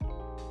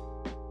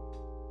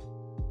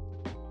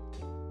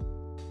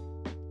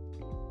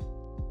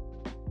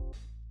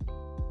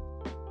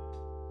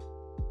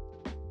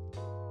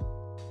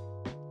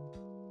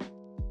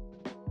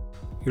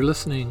You're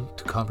listening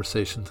to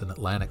Conversations in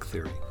Atlantic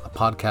Theory, a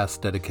podcast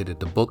dedicated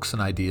to books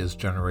and ideas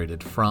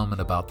generated from and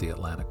about the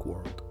Atlantic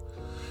world.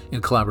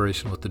 In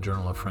collaboration with the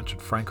Journal of French and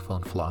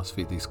Francophone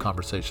Philosophy, these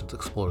conversations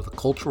explore the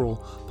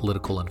cultural,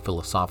 political, and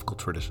philosophical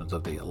traditions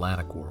of the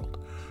Atlantic world,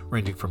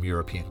 ranging from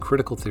European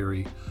critical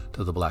theory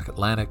to the Black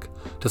Atlantic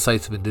to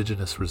sites of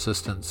indigenous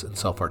resistance and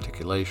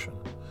self-articulation,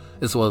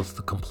 as well as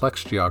the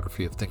complex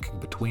geography of thinking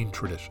between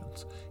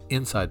traditions,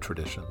 inside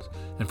traditions,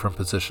 and from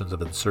positions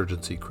of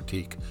insurgency,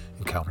 critique,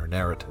 and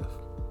counter-narrative.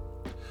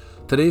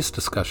 Today's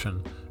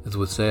discussion is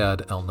with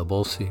Zeyad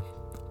Nabolsy,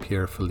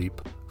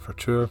 Pierre-Philippe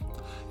Fraiture,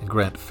 and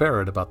Grant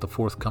Farrad about the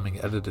forthcoming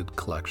edited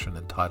collection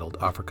entitled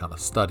Africana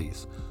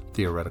Studies,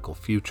 Theoretical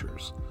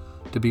Futures,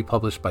 to be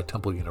published by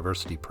Temple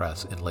University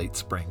Press in late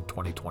spring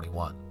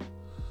 2021.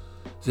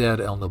 Zeyad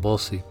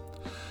Nabolsy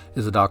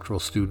is a doctoral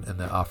student in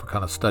the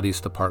Africana Studies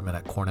Department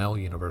at Cornell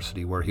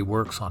University, where he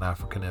works on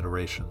African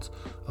iterations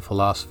of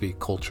philosophy,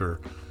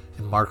 culture,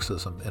 and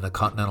Marxism in a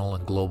continental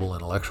and global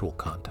intellectual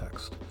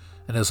context,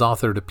 and has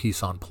authored a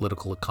piece on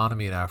political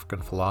economy and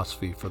African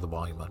philosophy for the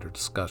volume under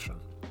discussion.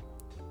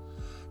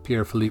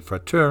 Pierre-Philippe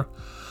Fraiture,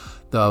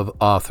 the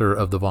author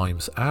of the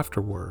volumes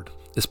Afterward,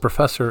 is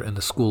professor in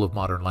the School of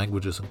Modern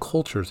Languages and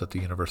Cultures at the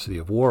University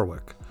of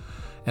Warwick,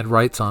 and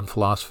writes on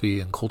philosophy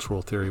and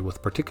cultural theory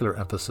with particular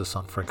emphasis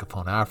on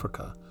Francophone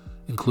Africa,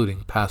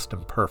 including Past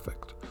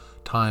Imperfect,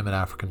 Time and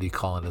African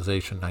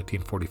Decolonization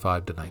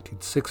 1945 to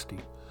 1960,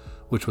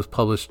 which was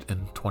published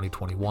in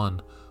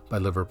 2021 by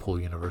Liverpool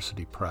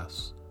University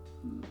Press.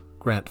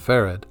 Grant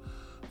Farrad,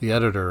 the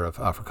editor of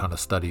Africana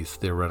Studies,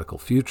 Theoretical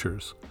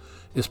Futures,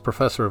 is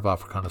professor of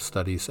Africana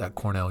Studies at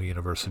Cornell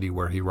University,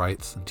 where he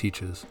writes and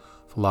teaches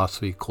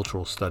philosophy,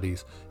 cultural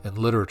studies, and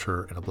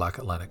literature in a Black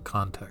Atlantic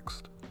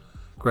context.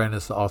 Grant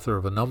is the author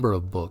of a number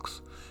of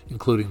books,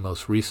 including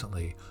most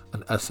recently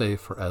an essay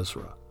for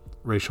Ezra,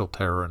 Racial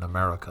Terror in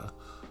America,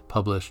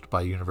 published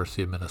by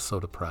University of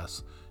Minnesota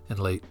Press in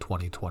late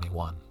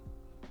 2021.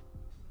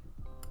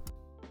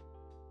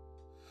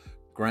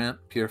 Grant,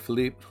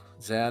 Pierre-Philippe,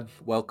 Zeyad,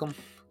 welcome.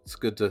 It's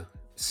good to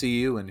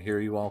see you and hear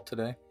you all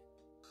today.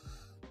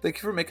 Thank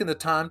you for making the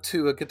time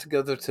to get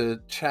together to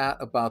chat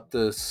about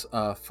this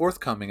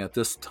forthcoming at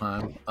this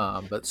time,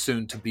 but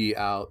soon to be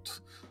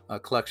out, a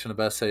collection of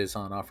essays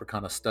on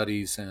Africana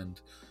studies and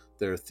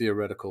their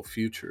theoretical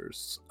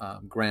futures.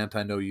 Grant,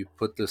 I know you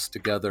put this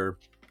together,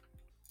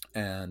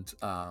 and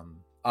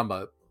I'm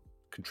a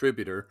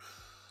contributor,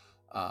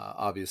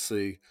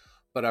 obviously,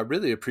 but I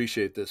really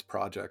appreciate this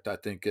project. I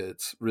think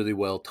it's really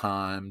well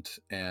timed,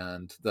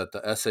 and that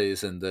the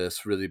essays in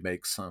this really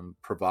make some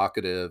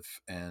provocative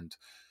and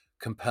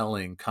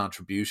compelling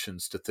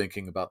contributions to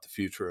thinking about the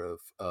future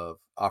of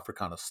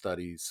Africana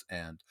studies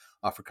and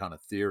Africana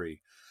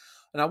theory.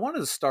 And I wanted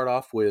to start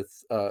off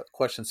with a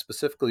question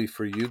specifically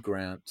for you,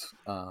 Grant,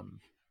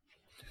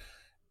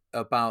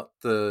 about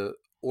the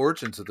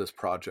origins of this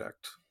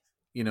project.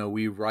 You know,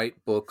 we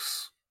write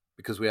books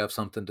because we have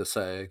something to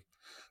say.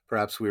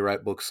 Perhaps we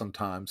write books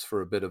sometimes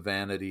for a bit of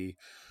vanity,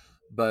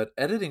 but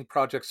editing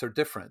projects are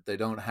different. They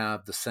don't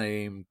have the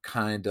same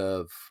kind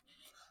of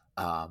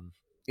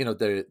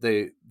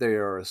they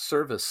are a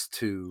service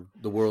to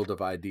the world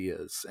of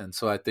ideas. And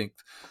so I think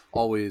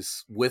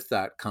always with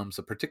that comes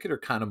a particular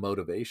kind of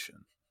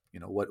motivation.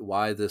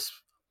 Why this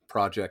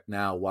project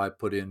now? Why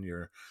put in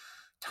your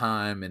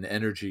time and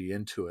energy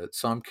into it?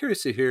 So I'm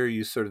curious to hear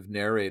you sort of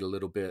narrate a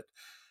little bit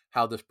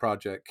how this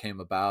project came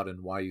about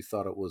and why you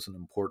thought it was an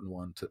important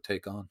one to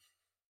take on.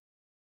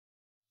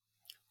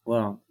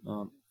 Well,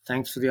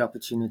 thanks for the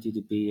opportunity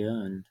to be here,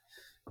 and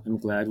I'm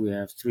glad we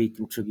have three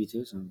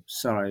contributors. I'm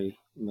sorry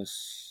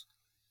Miss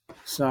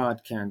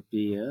Saad can't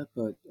be here,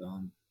 but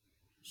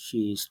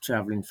she's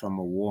traveling from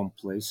a warm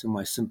place, so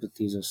my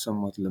sympathies are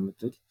somewhat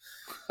limited.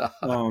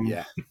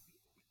 Yeah.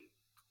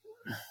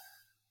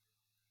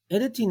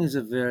 Editing is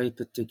a very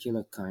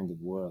particular kind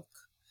of work,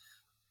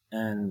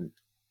 and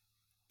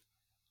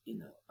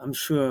I'm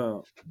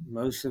sure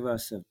most of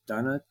us have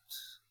done it,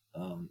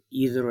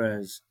 either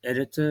as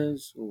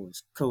editors or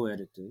as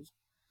co-editors,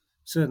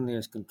 certainly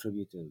as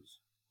contributors.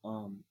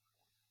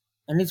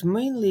 And it's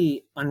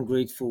mainly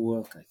ungrateful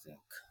work, I think.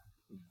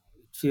 It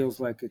feels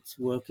like it's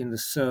work in the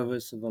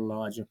service of a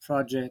larger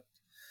project.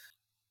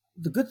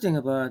 The good thing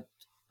about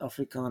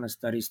Africana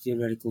Studies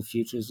Theoretical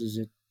Futures is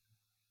it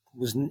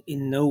was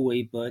in no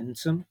way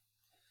burdensome.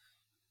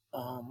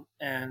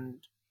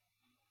 And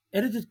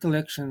edited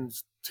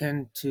collections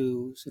tend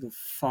to sort of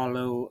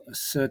follow a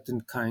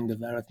certain kind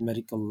of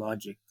arithmetical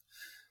logic,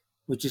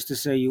 which is to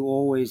say you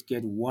always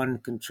get one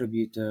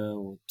contributor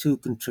or two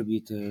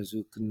contributors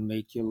who can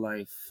make your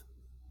life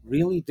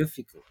really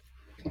difficult.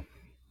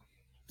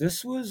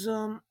 This was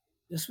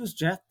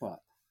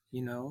jackpot,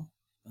 you know.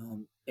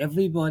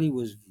 Everybody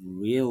was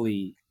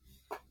really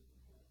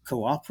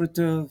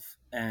cooperative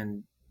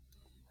and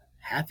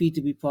happy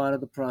to be part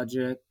of the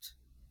project,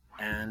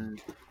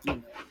 and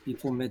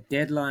people met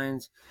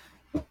deadlines.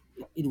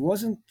 It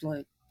wasn't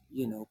like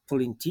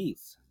pulling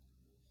teeth.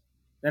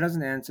 That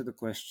doesn't answer the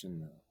question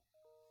though,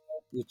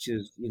 which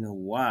is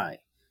why.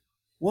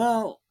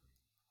 Well,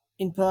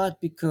 in part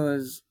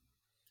because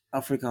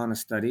Africana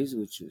Studies,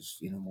 which is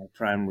my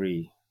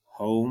primary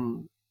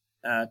home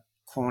at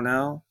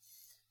Cornell,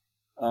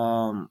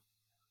 um,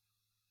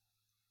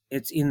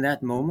 it's in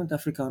that moment.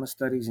 Africana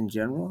Studies in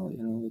general,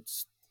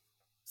 it's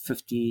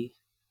 50,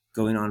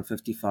 going on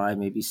 55,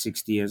 maybe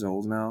 60 years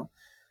old now,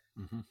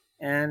 Mm-hmm.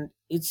 and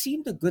it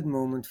seemed a good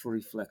moment for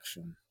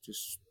reflection,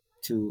 just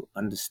to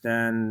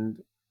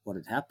understand what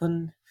had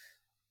happened.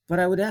 But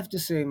I would have to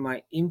say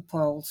my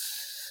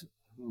impulse,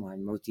 my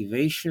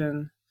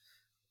motivation,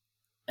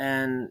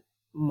 and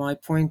my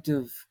point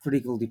of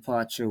critical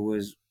departure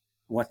was,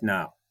 what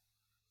now?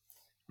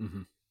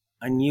 Mm-hmm.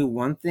 I knew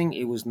one thing: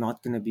 it was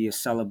not going to be a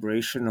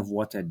celebration of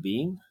what had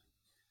been.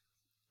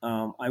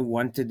 I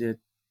wanted it,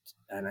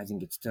 and I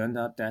think it's turned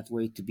out that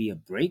way, to be a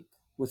break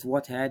with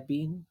what had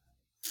been.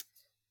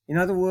 In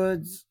other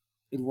words,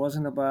 it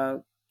wasn't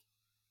about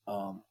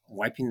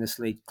wiping the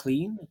slate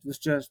clean. It was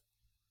just,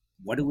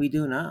 what do we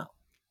do now?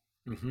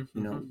 Mm-hmm.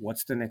 Mm-hmm.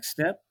 What's the next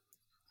step?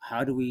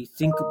 How do we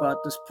think about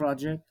this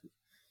project?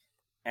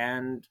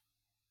 And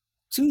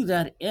to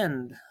that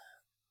end,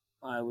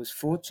 I was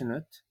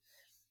fortunate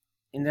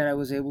in that I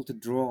was able to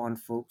draw on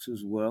folks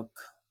whose work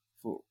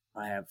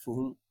I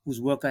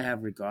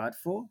have regard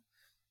for,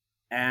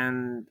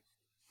 and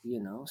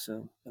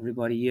so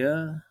everybody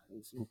here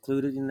is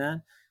included in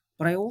that.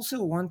 But I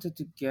also wanted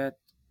to get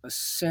a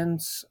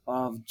sense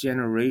of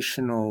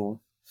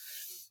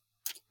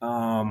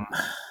um,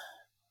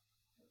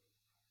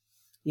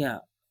 yeah,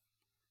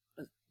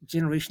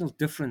 generational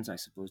difference, I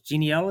suppose.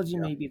 Genealogy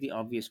Yeah. may be the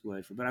obvious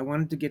word for it, but I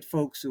wanted to get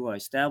folks who are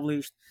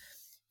established,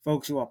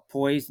 folks who are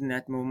poised in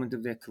that moment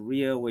of their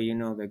career where,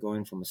 they're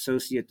going from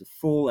associate to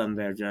full, and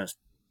they're just,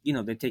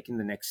 they're taking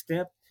the next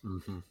step.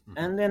 Mm-hmm. Mm-hmm.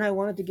 And then I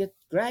wanted to get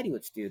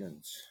graduate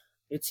students.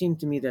 It seemed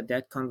to me that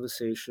the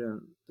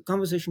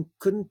conversation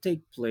couldn't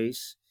take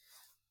place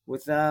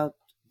without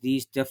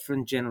these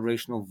different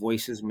generational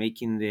voices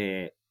making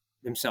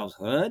themselves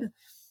heard.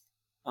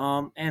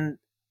 And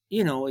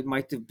it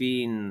might have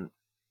been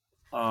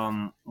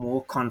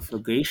more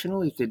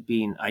conflagrational if there'd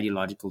been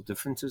ideological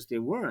differences.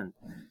 There weren't.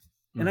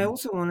 And I Mm-hmm.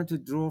 also wanted to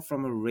draw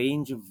from a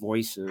range of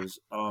voices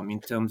in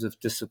terms of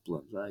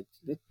disciplines, right?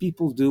 Let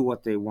people do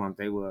what they want.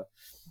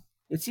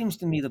 It seems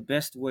to me the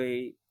best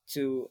way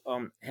to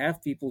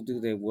have people do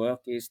their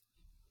work is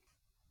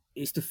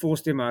to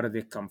force them out of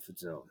their comfort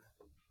zone.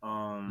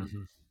 Um,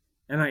 Mm-hmm.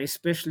 and I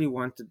especially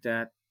wanted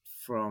that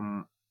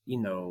from,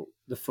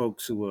 the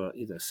folks who were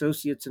either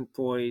associates and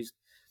poised,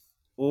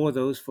 or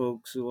those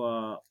folks who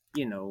are,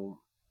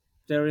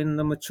 they're in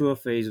the mature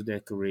phase of their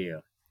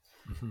career.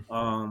 Mm-hmm.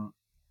 Um,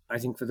 I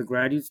think for the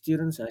graduate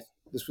students,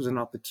 this was an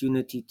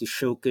opportunity to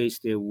showcase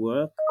their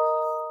work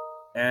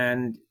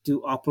and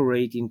to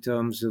operate in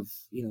terms of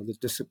the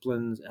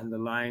disciplines and the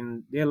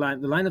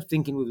line of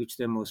thinking with which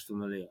they're most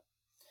familiar.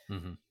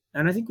 Mm-hmm.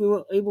 And I think we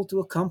were able to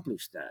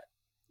accomplish that.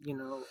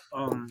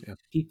 Yeah.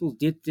 People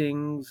did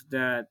things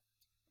that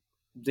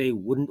they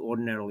wouldn't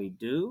ordinarily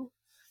do,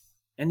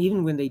 and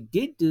even when they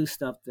did do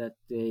stuff that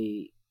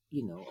they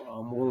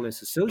are more or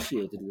less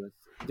associated with,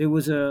 there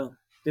was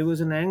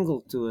an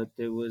angle to it.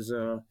 There was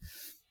a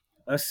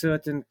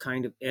certain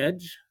kind of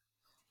edge,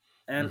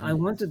 and I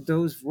Mm-hmm. wanted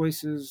those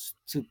voices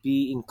to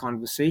be in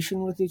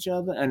conversation with each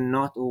other and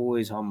not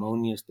always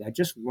harmonious. I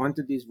just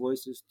wanted these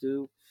voices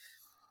to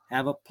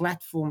have a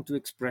platform to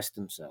express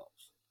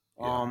themselves.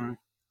 Yeah.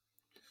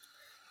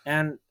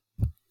 And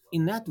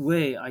in that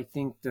way, I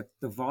think that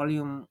the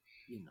volume,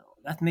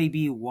 that may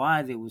be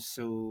why there was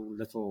so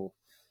little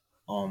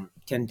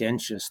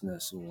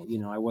tendentiousness, or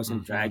I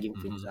wasn't Mm-hmm. dragging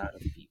things Mm-hmm. out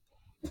of people.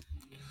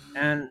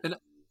 And And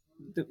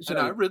and I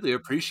sorry. really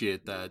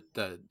appreciate that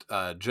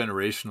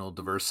generational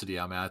diversity.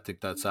 I mean, I think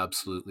that's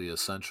absolutely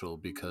essential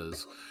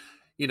because,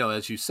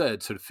 as you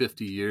said, sort of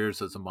 50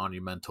 years is a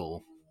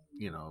monumental,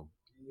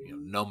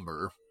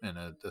 number and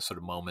a sort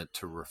of moment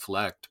to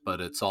reflect, but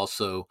it's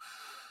also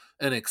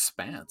an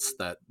expanse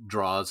that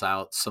draws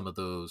out some of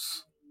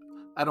those.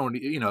 I don't,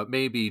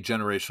 maybe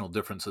generational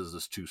differences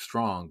is too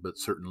strong, but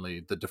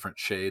certainly the different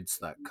shades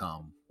that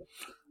come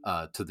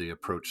to the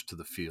approach to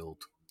the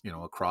field,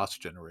 across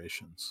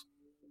generations.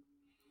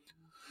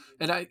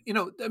 And I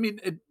mean,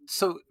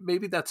 so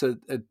maybe that's a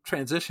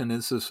transition.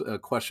 This is a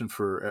question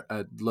for,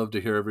 I'd love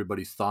to hear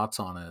everybody's thoughts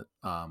on it.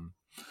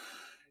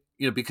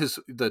 Because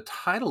the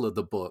title of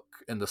the book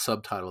and the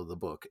subtitle of the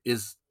book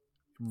is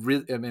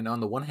really, I mean, on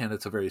the one hand,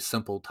 it's a very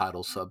simple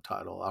title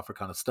subtitle,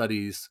 Africana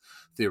Studies,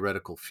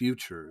 Theoretical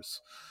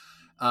Futures.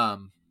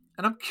 Um,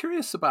 and I'm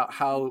curious about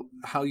how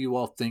you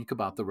all think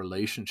about the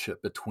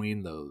relationship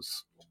between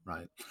those,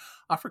 right?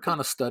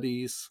 Africana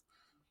Studies,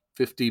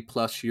 50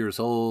 plus years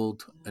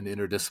old, an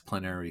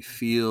interdisciplinary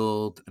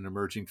field, an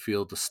emerging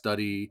field to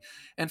study,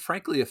 and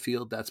frankly, a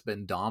field that's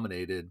been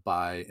dominated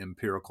by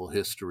empirical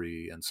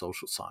history and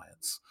social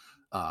science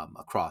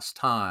across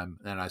time.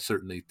 And I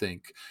certainly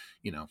think,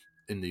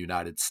 in the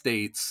United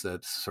States,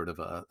 that's sort of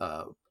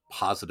a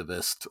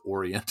positivist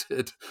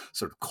oriented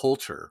sort of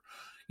culture.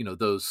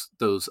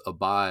 Those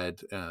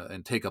abide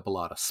and take up a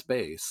lot of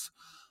space.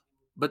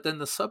 But then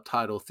the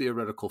subtitle,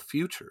 Theoretical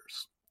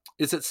Futures,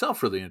 is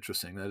itself really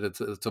interesting. That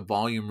it's a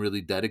volume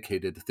really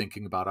dedicated to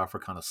thinking about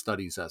Africana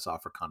studies as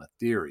Africana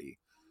theory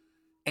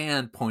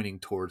and pointing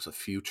towards a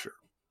future.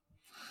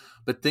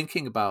 But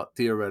thinking about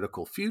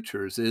theoretical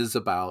futures is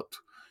about,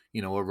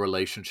 a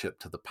relationship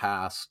to the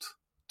past,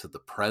 to the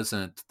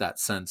present, that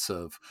sense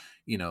of,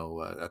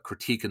 a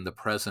critique in the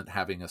present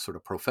having a sort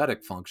of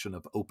prophetic function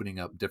of opening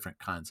up different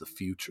kinds of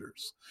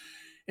futures.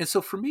 And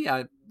so for me,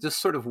 I just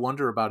sort of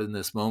wonder about in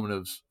this moment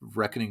of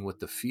reckoning with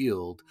the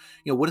field,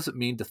 what does it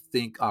mean to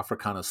think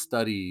Africana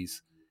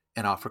studies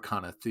and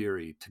Africana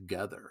theory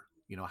together?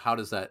 How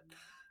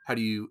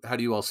do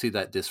you all see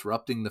that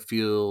disrupting the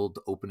field,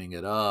 opening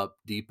it up,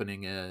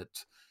 deepening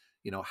it?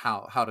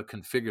 How to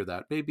configure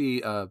that?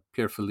 Maybe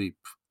Pierre-Philippe,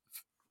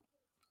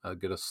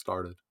 get us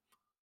started.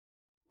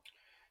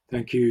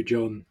 Thank you,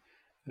 John.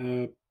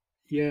 Uh,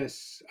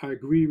 yes, I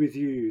agree with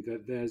you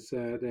that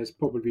there's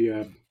probably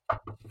a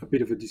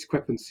bit of a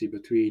discrepancy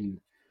between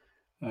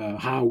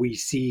how we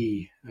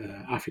see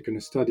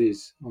African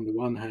studies on the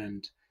one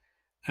hand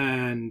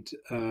and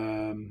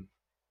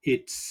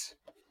its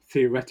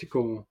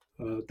theoretical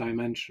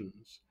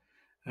dimensions.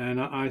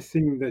 And I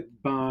think that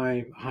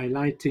by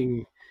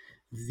highlighting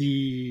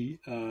the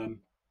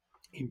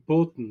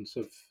importance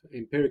of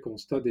empirical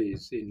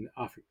studies in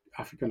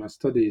Africana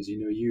studies,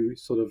 you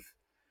sort of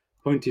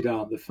pointed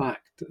out the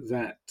fact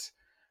that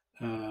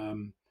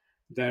um,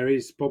 there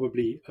is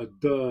probably a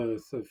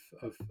dearth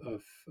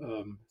of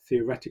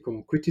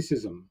theoretical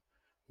criticism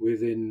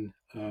within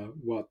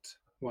what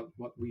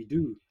we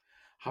do.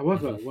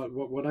 However, Mm-hmm.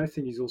 what I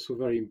think is also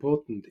very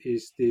important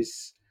is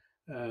this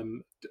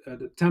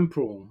the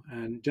temporal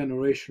and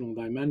generational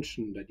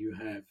dimension that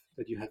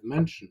you have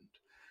mentioned.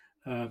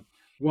 Uh,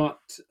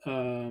 what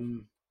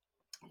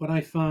what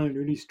I found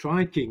really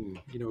striking,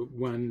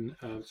 when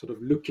sort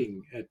of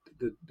looking at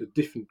the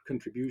different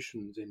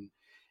contributions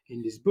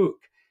in this book,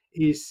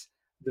 is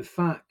the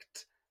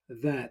fact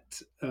that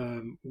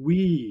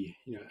we,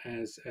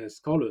 as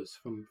scholars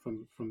from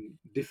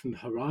different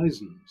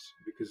horizons,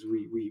 because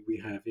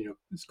we have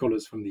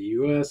scholars from the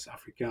U.S.,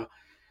 Africa,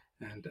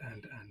 and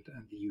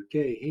the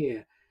UK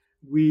here,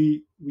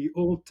 we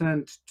all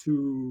tend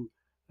to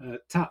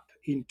tap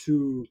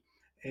into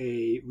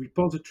a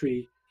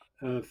repository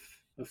of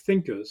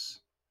thinkers.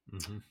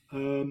 Mm-hmm.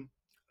 Um,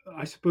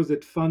 I suppose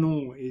that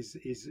Fanon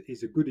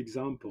is a good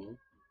example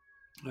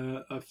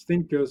of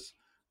thinkers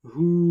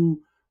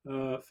who,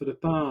 for the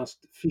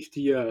past 50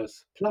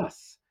 years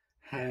plus,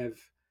 have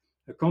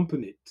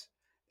accompanied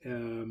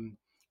um,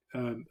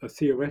 a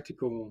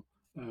theoretical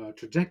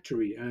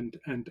trajectory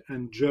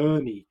and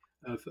journey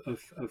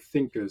of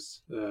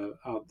thinkers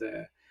out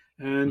there.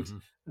 And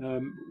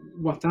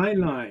Mm-hmm. what I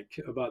like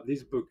about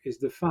this book is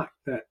the fact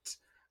that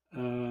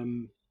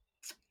um,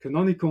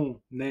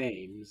 canonical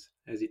names,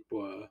 as it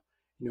were,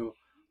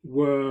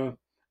 were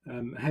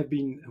have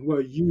been were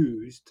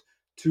used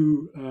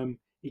to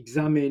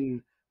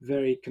examine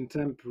very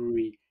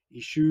contemporary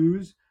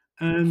issues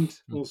and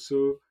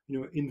also,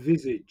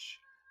 envisage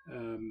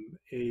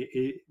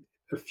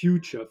a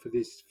future for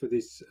this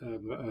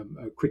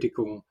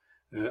critical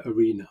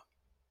arena.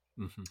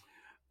 Mm-hmm.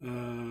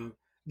 Uh,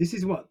 this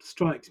is what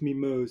strikes me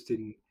most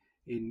in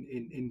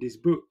this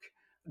book,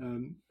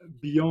 um,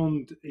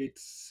 beyond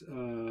its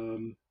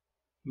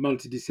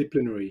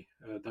multidisciplinary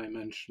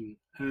dimension,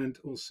 and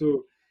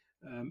also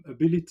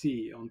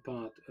ability on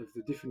part of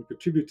the different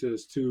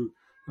contributors to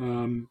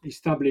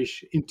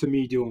establish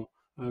intermediate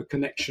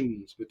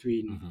connections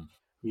between Mm-hmm.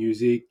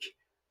 music,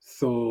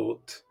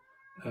 thought,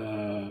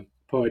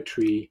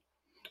 poetry,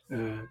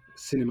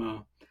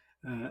 cinema.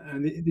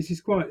 This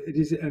is quite it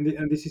is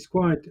and this is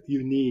quite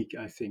unique,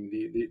 I think,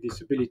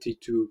 this ability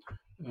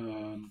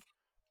um,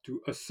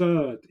 to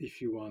assert,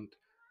 if you want,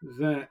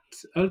 that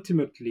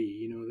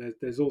ultimately,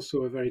 there's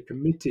also a very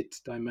committed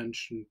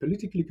dimension,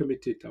 politically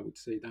committed, I would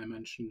say,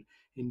 dimension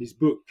in this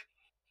book,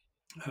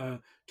 uh,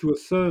 to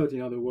assert,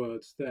 in other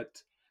words,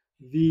 that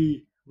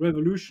the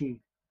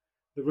revolution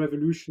the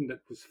revolution that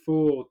was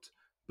fought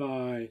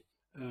by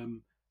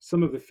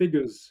some of the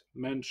figures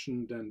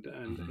mentioned and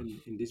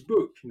Mm-hmm. in this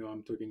book.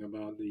 I'm talking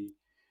about the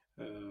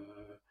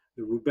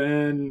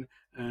Ruben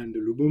and the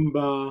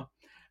Lumumba,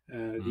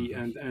 the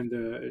Mm-hmm.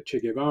 and Che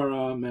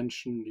Guevara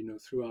mentioned,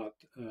 throughout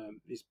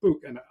this book.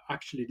 And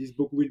actually, this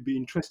book will be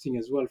interesting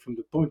as well from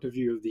the point of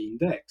view of the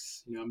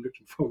index. I'm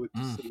looking forward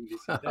to Mm. seeing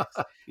this index,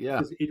 Yeah.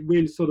 because it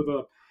will sort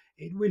of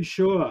it will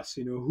show us,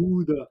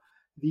 who the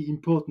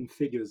important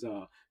figures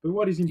are. But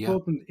what is Yeah.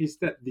 important is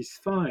that this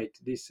fight,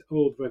 this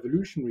old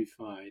revolutionary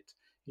fight,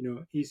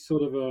 is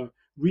sort of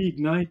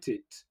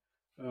reignited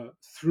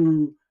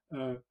through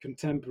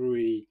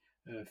contemporary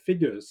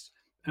figures.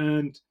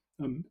 And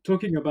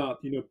talking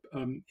about,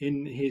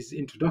 in his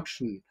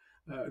introduction,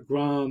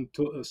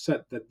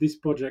 said that this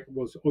project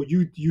was, or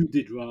you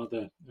did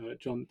rather,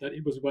 John, that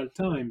it was well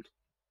timed.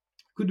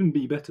 Couldn't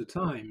be better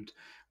timed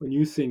when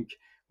you think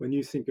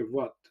of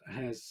what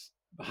has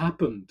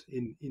happened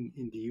in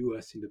the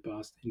US in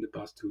the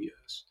past 2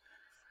 years.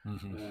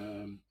 Mm-hmm.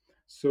 Um,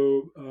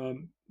 so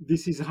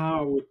this is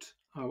how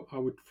I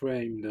would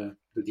frame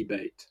the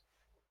debate.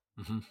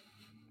 Mm-hmm.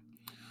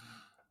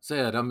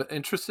 Zayed, I'm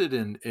interested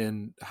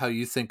in how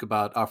you think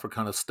about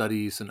Africana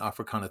studies and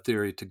Africana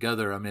theory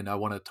together. I mean, I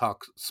want to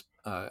talk.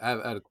 I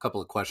had a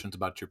couple of questions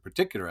about your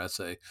particular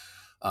essay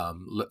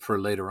for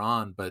later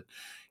on, but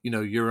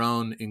your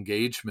own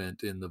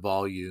engagement in the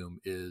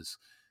volume is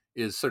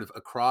sort of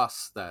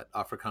across that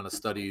Africana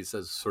studies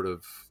as sort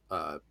of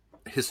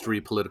history,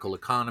 political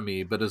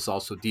economy, but is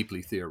also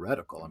deeply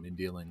theoretical. I mean,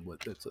 dealing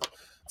with it's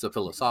a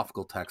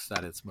philosophical text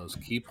at its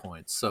most key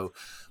points. So,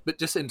 but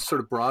just in sort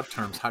of broad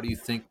terms, how do you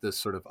think this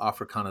sort of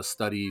Africana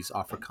studies,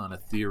 Africana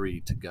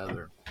theory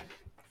together?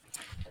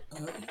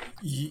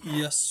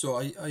 Yes, so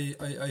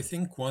I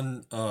think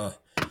one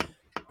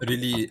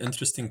really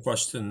interesting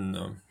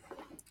question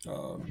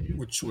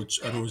which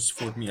arose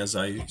for me as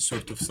I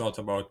sort of thought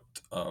about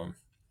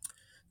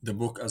the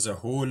book as a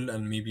whole,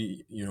 and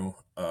maybe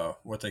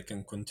what I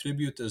can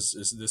contribute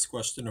is this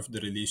question of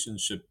the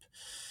relationship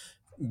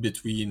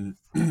between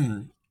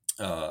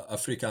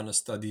Africana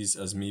studies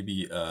as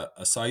maybe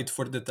a site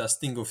for the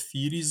testing of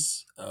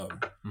theories,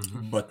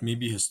 Mm-hmm. but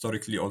maybe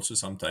historically also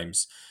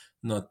sometimes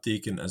not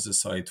taken as a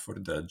site for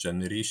the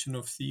generation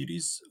of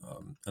theories.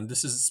 And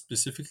this is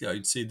specifically,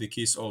 I'd say, the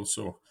case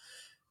also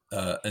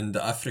in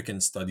the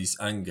African studies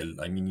angle.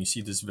 I mean, you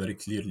see this very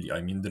clearly.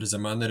 I mean, there is a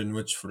manner in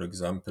which, for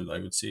example, I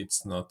would say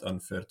it's not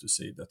unfair to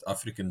say that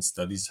African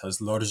studies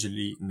has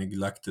largely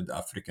neglected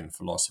African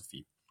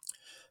philosophy,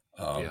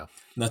 Yeah.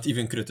 not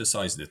even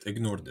criticized it,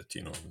 ignored it,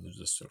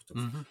 just sort of.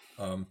 Mm-hmm.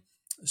 Um,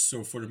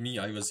 so for me,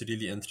 I was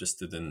really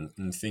interested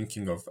in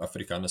thinking of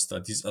Africana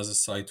studies as a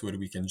site where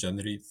we can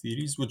generate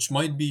theories, which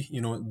might be,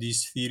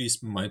 these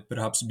theories might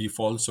perhaps be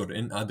false or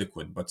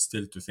inadequate, but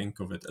still to think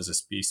of it as a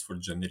space for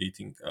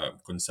generating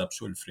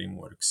conceptual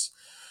frameworks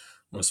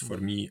was Mm-hmm. for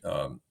me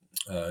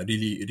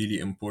really, really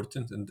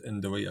important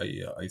in the way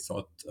I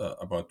thought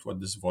about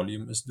what this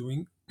volume is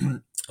doing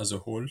as a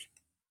whole.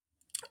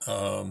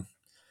 Um,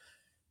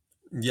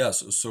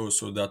 Yes, so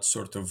that's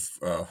sort of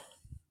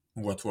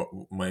what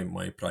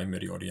my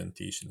primary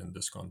orientation in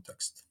this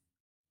context.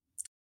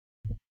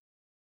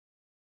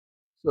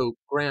 So,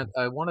 Grant,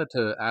 I wanted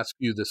to ask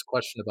you this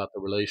question about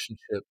the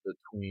relationship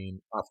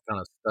between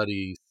Africana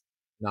studies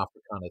and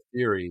Africana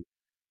theory,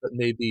 but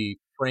maybe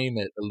frame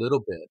it a little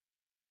bit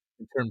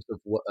in terms of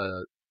what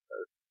a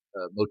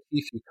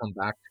motif you come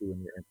back to in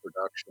your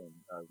introduction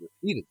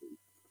repeatedly,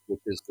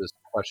 which is this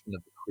question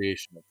of the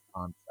creation of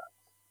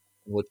concepts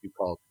and what you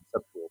call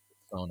conceptual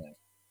personae.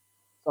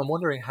 So I'm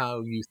wondering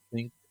how you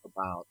think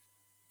about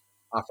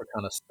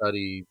Africana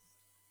studies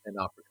and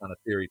Africana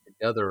theory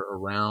together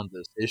around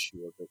this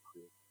issue of the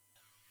creation.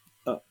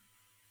 Uh,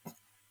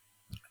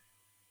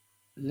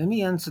 Let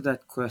me answer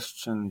that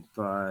question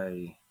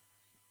by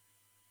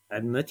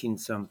admitting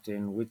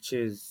something, which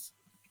is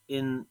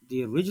in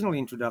the original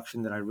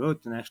introduction that I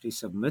wrote and actually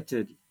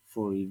submitted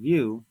for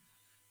review.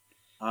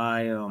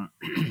 I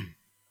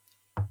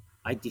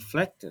I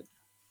deflected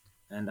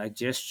and I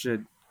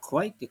gestured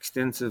quite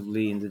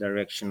extensively in the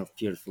direction of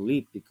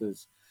Pierre-Philippe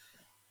because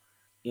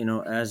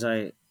as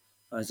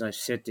I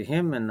said to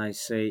him and I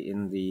say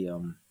in the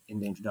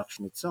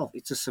introduction itself,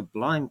 it's a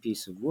sublime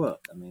piece of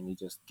work. I mean, he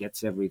just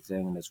gets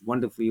everything and it's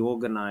wonderfully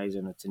organized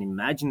and it's an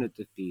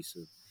imaginative piece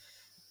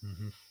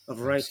Mm-hmm.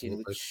 of writing,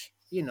 Absolutely.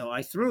 which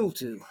I thrill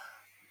to.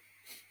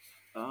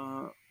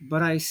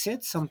 But I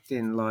said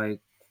something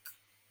like,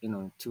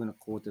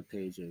 2.25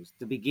 pages.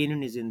 The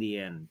beginning is in the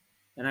end,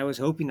 and I was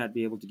hoping I'd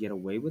be able to get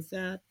away with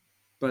that,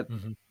 but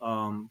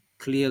Mm-hmm.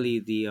 clearly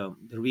the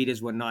readers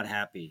were not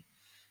happy,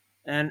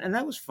 and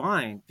that was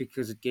fine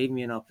because it gave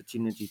me an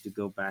opportunity to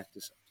go back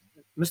to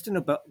something.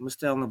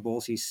 Mr. El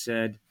Nabolsy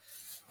said,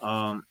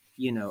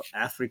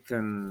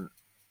 African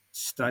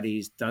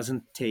studies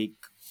doesn't take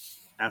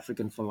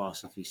African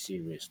philosophy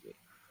seriously.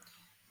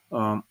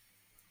 Um,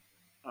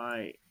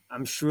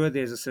 I'm sure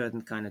there's a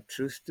certain kind of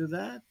truth to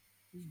that,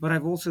 but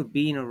I've also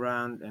been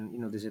around, and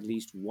there's at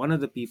least one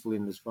of the people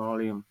in this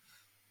volume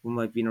whom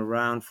I've been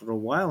around for a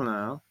while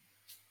now,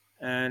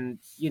 and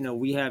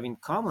we have in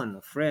common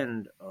a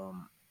friend,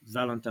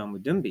 Valentin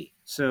Mudimbi.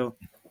 So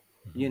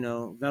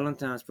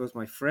Valentin is both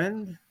my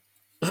friend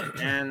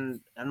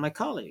and my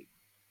colleague.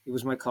 He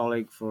was my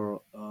colleague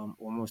for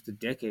almost a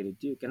decade at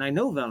Duke, and I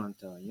know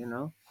Valentin.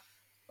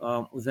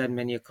 We've had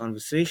many a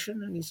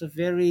conversation, and he's a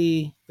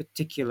very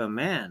particular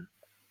man.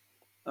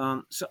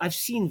 So I've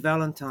seen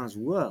Valentin's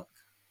work,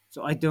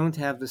 so I don't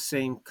have the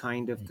same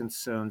kind of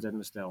concerns that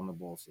Mr. El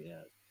Nabolsi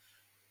has.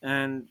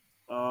 And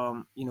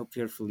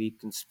Pierre Philippe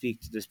can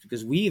speak to this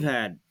because we've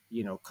had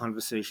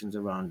conversations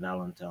around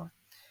Valentin,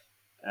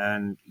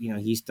 and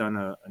he's done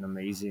an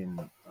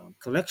amazing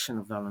collection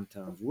of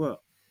Valentin's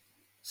work.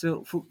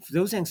 So for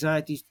those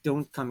anxieties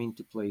don't come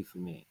into play for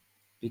me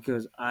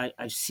because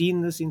I've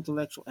seen this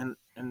intellectual,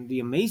 and the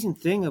amazing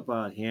thing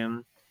about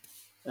him,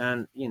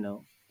 and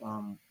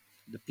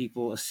the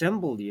people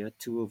assembled here,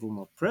 two of whom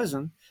are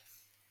present,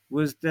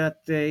 was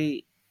that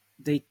they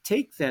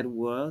take that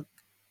work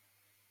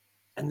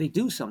and they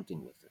do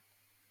something with it.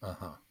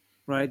 Uh-huh.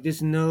 Right? There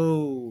is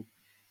no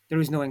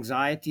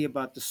anxiety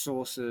about the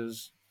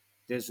sources.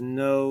 There's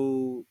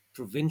no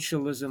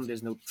provincialism,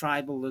 there's no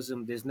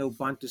tribalism, there's no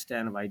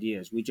Bantustan of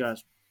ideas. We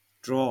just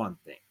draw on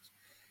things.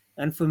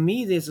 And for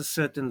me, there's a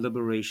certain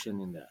liberation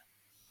in that.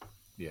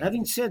 Yeah.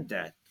 Having said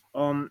that,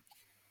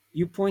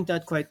 you point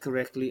out quite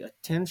correctly a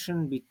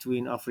tension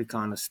between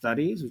Africana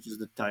Studies, which is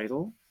the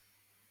title,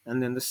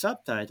 and then the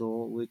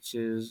subtitle, which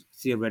is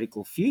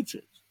Theoretical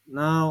Futures.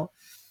 Now,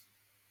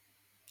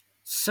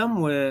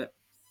 somewhere,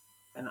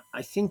 and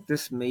I think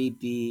this may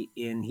be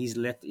in his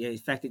letter, in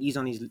fact, it is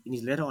in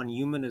his letter on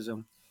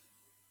humanism.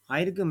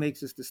 Heidegger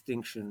makes this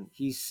distinction.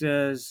 He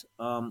says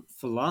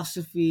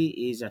philosophy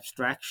is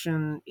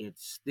abstraction,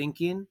 it's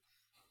thinking,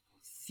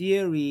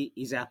 theory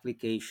is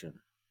application.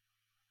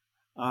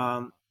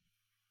 Um,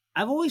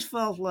 I've always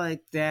felt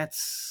like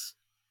that's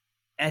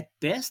at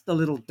best a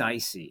little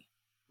dicey,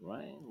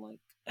 right? Like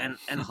and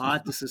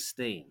hard to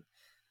sustain.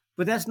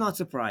 But that's not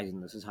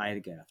surprising. This is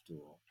Heidegger after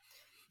all.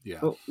 Yeah.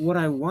 But what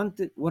I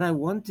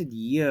wanted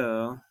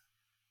here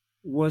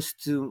was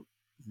to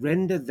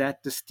render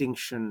that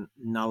distinction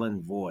null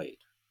and void.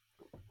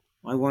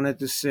 I wanted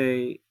to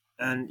say,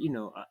 and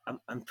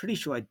I'm pretty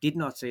sure I did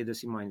not say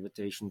this in my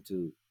invitation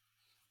to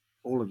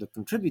all of the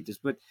contributors,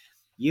 but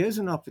here's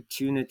an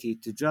opportunity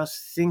to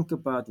just think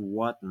about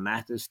what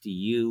matters to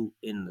you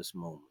in this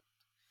moment.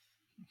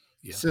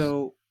 Yes.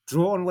 So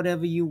draw on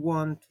whatever you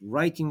want,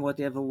 write in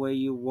whatever way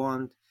you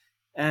want.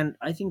 And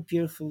I think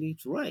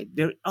Pierre-Philippe's right.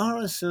 There are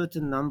a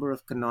certain number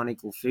of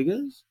canonical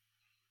figures,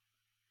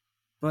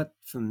 but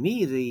for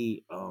me,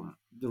 the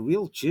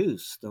real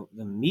juice,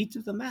 the meat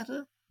of the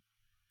matter,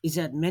 is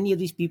that many of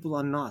these people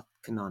are not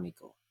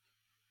canonical,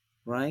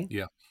 right?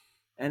 Yeah.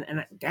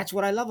 And that's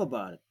what I love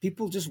about it.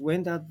 People just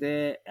went out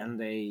there and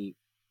they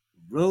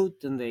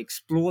wrote and they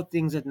explored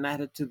things that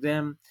mattered to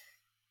them.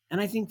 And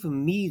I think for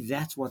me,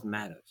 that's what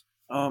matters.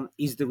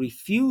 Is the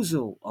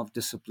refusal of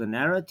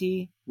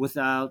disciplinarity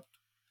without,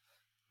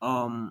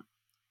 um,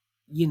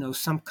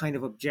 some kind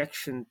of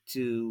objection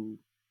to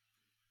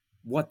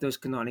what those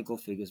canonical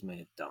figures may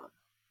have done.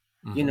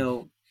 You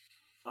Hmm.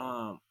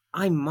 know,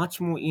 I'm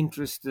much more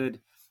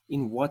interested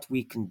in what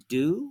we can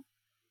do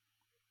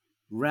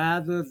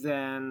rather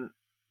than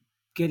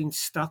getting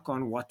stuck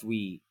on what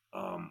we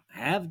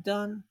have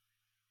done,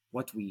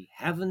 what we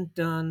haven't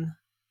done.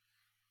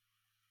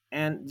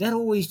 And that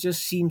always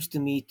just seems to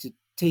me to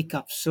take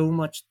up so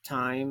much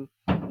time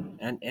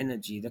and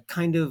energy, the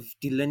kind of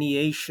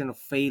delineation of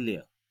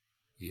failure.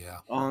 Yeah.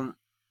 Um,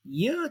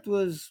 yeah, it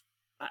was.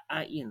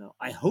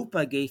 I hope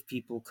I gave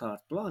people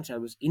carte blanche. I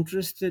was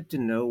interested to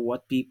know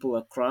what people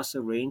across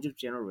a range of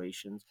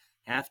generations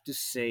have to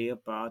say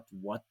about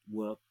what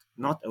work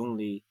not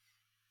only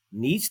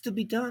needs to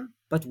be done,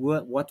 but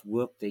what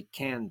work they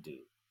can do.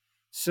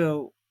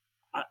 So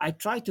I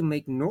try to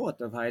make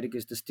note of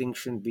Heidegger's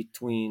distinction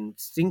between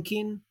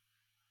thinking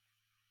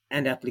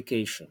and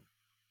application,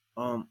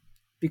 um,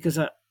 because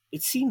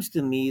it seems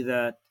to me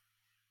that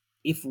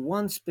if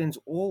one spends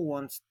all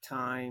one's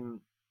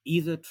time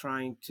either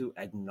trying to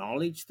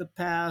acknowledge the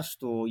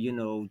past or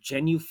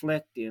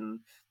genuflect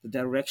in the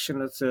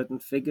direction of certain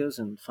figures,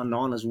 and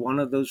Fanon is one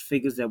of those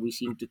figures that we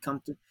seem to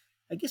come to,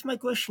 I guess my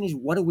question is,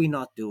 what are we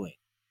not doing,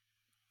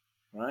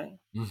 right?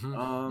 Hmm.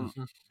 um,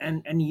 Hmm.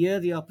 and here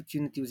the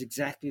opportunity was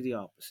exactly the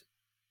opposite.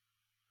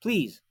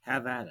 Please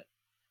have at it.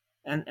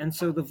 And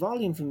so the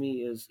volume for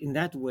me is in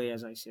that way,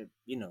 as I said,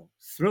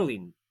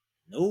 thrilling,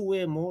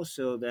 nowhere more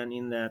so than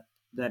in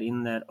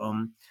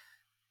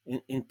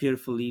Pierre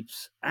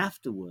Philippe's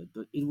afterward.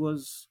 But it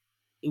was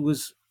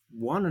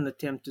one, an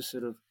attempt to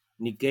sort of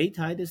negate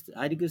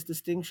Heidegger's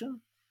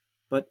distinction,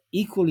 but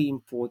equally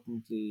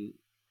important,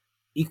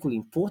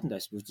 I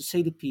suppose, to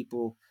say to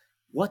people,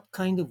 what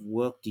kind of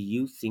work do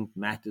you think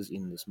matters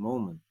in this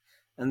moment?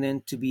 And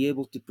then to be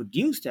able to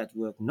produce that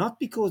work, not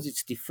because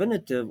it's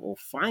definitive or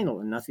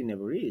final, and nothing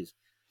ever is,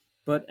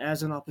 but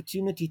as an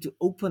opportunity to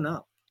open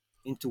up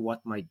into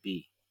what might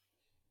be.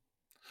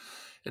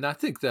 And I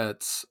think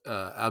that's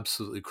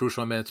absolutely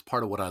crucial. I mean, it's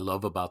part of what I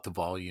love about the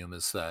volume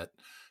is that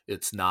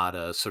it's not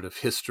a sort of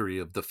history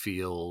of the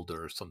field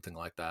or something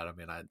like that. I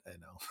mean, I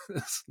know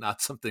it's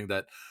not something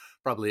that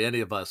probably any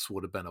of us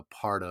would have been a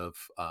part of,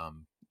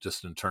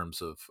 just in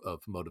terms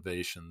of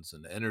motivations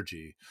and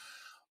energy.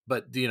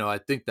 But I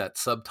think that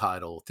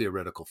subtitle,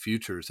 Theoretical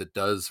Futures, it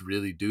does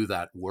really do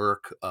that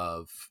work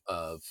of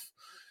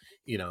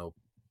you know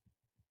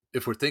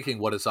if we're thinking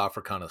what is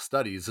Africana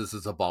Studies, this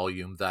is a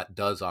volume that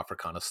does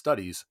Africana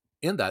Studies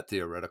in that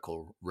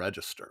theoretical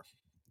register.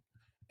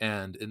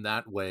 And in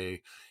that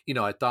way,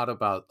 I thought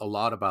about a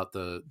lot about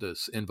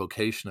this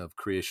invocation of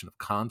creation of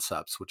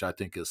concepts, which I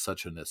think is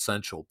such an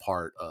essential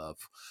part of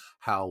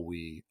how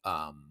we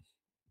um,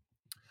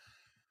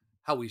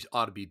 how we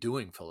ought to be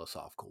doing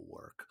philosophical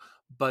work.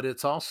 But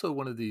it's also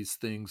one of these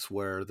things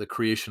where the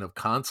creation of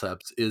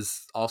concepts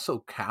is also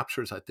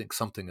captures, I think,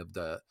 something of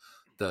the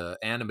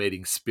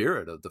animating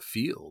spirit of the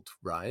field,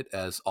 right?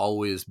 As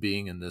always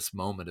being in this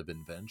moment of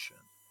invention,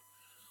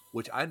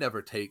 which I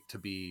never take to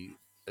be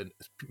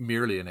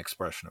merely an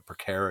expression of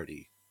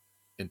precarity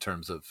in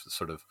terms of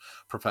sort of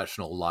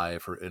professional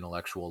life or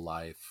intellectual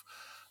life.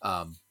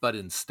 but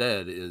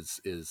instead is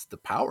the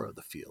power of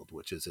the field,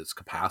 which is its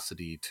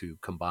capacity to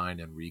combine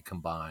and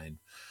recombine,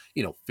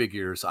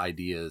 figures,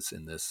 ideas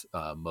in this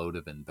mode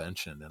of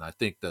invention. And I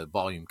think the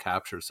volume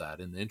captures that.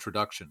 In the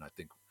introduction, I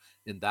think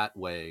in that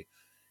way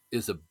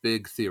is a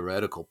big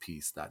theoretical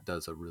piece that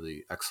does a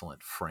really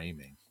excellent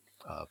framing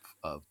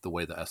of the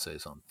way the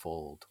essays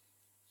unfold.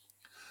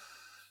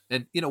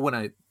 And,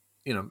 when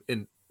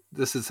and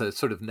this is a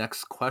sort of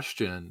next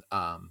question,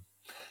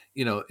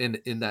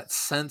 in that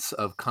sense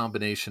of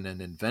combination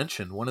and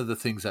invention, one of the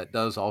things that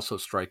does also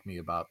strike me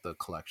about the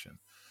collection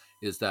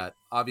is that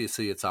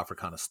obviously it's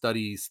Africana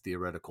studies,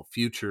 theoretical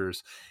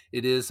futures.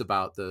 It is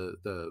about the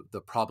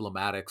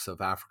problematics of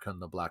Africa and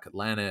the Black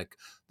Atlantic,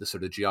 the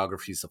sort of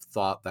geographies of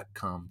thought that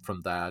come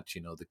from that,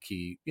 the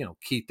key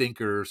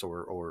thinkers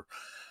or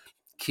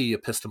key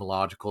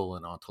epistemological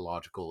and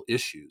ontological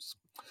issues.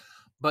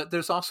 But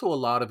there's also a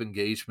lot of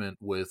engagement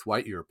with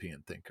white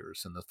European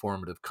thinkers and the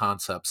formative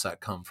concepts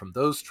that come from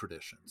those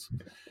traditions.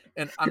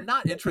 And I'm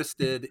not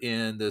interested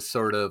in this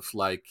sort of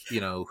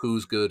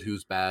who's good,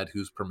 who's bad,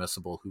 who's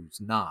permissible,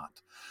 who's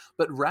not,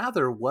 but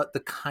rather what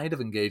the kind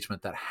of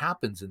engagement that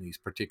happens in these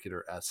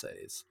particular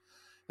essays,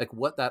 like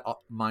what that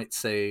might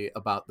say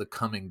about the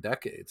coming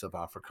decades of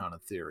Africana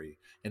theory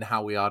and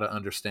how we ought to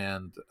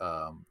understand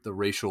the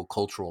racial,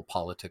 cultural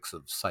politics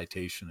of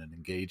citation and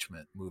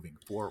engagement moving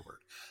forward.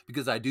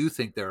 Because I do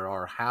think there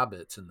are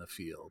habits in the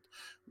field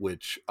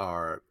which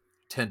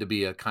tend to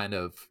be a kind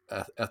of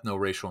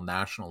ethno-racial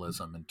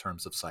nationalism in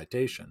terms of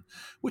citation,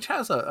 which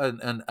has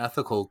an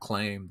ethical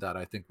claim that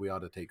I think we ought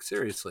to take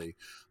seriously.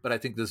 But I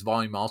think this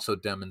volume also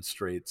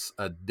demonstrates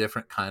a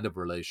different kind of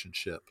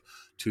relationship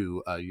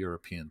to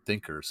European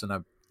thinkers. And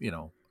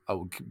I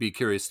would be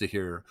curious to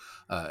hear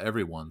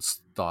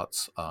everyone's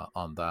thoughts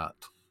on that.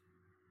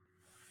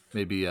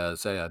 Maybe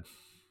Zeyad.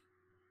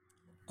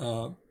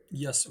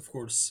 Yes, of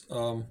course.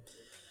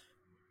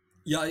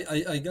 Yeah,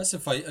 I guess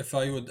if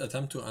I would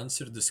attempt to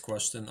answer this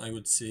question, I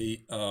would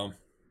say,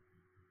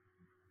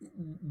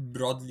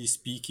 broadly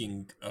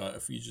speaking,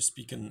 if we just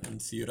speak in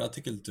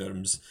theoretical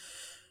terms,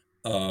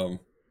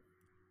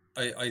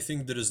 I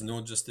think there is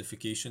no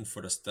justification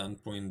for a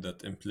standpoint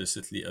that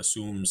implicitly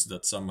assumes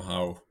that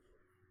somehow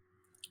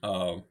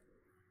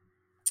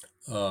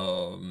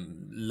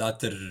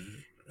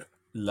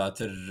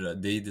latter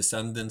day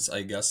descendants,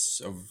 I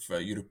guess, of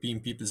European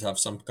peoples have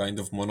some kind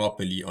of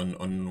monopoly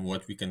on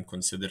what we can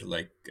consider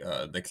like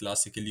the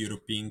classical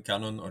European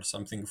canon or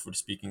something, if we're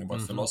speaking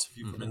about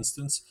philosophy, for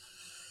instance.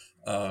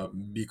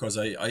 Because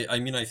I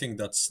mean, I think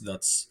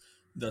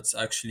that's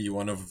actually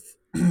one of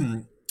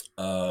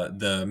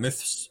the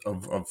myths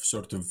of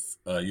sort of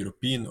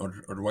European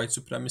or white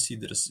supremacy.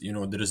 There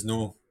is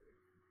no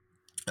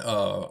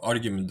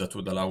argument that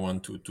would allow one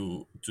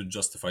to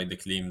justify the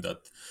claim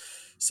that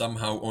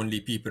somehow only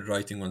people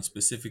writing on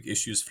specific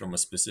issues from a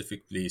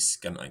specific place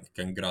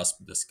can grasp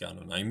this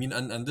canon. I mean,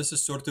 and this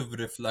is sort of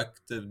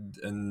reflected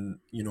in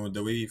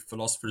the way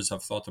philosophers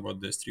have thought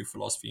about the history of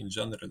philosophy in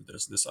general.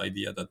 There's this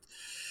idea that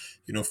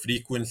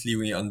frequently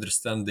we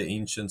understand the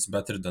ancients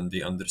better than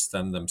they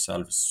understand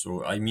themselves.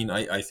 So I mean,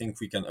 I think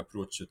we can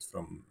approach it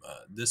from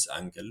this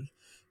angle.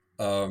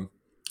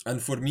 And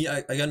for me,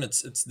 again,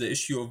 it's the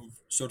issue of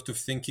sort of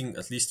thinking,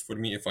 at least for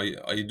me, if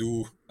I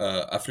do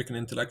African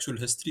intellectual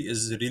history,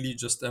 is really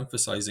just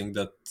emphasizing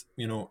that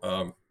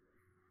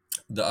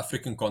the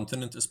African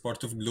continent is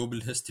part of global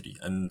history,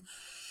 and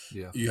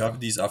you have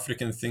these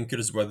African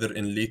thinkers, whether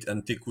in late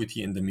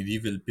antiquity, in the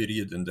medieval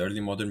period, in the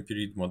early modern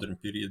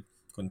period,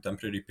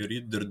 contemporary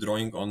period, they're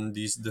drawing on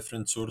these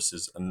different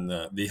sources, and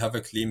they have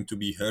a claim to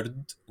be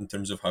heard in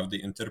terms of how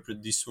they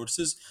interpret these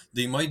sources.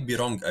 They might be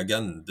wrong.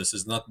 Again, this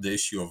is not the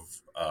issue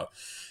of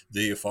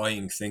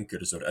deifying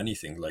thinkers or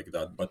anything like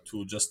that, but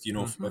to just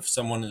if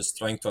someone is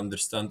trying to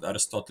understand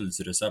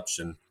Aristotle's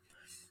reception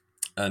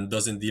and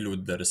doesn't deal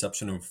with the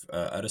reception of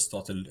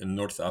Aristotle in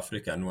North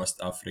Africa and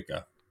West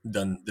Africa,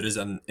 then there is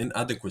an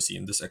inadequacy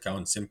in this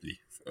account simply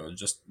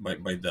just by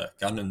the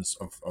canons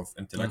of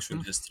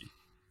intellectual history.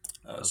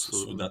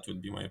 So that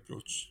would be my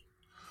approach.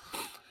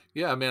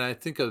 Yeah, I mean, I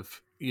think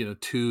of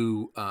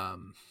two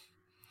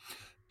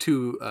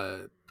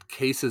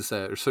cases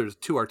that are sort of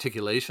two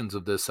articulations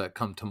of this that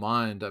come to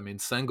mind. I mean,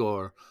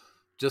 Senghor,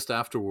 just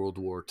after World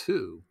War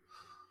II,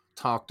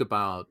 talked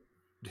about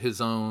his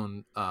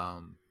own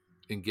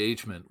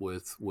engagement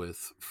with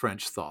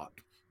French thought,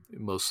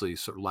 mostly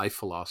sort of life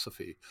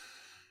philosophy.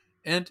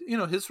 And,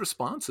 his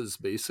response is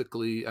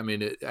basically, I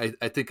mean,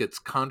 I think it's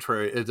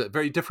contrary. It's a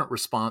very different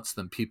response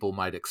than people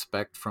might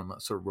expect from a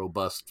sort of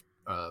robust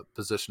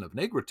position of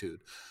negritude.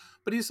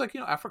 But he's like,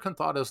 African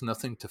thought has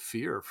nothing to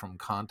fear from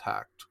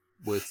contact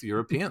with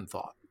European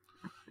thought.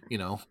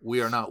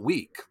 We are not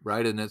weak,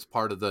 right? And it's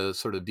part of the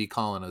sort of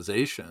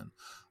decolonization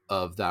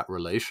of that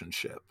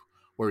relationship,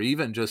 where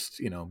even just,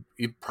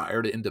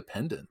 prior to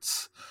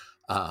independence,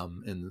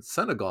 in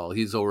Senegal,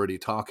 he's already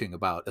talking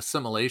about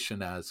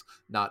assimilation as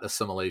not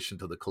assimilation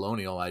to the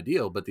colonial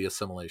ideal, but the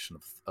assimilation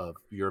of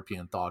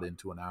European thought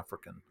into an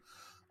African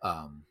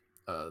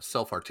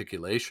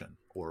self-articulation,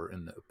 or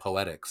in the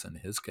poetics in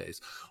his case,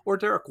 or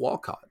Derek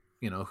Walcott,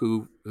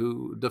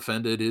 who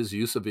defended his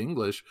use of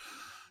English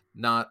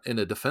not in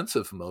a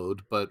defensive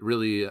mode, but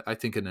really, I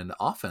think, in an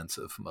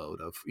offensive mode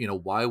of,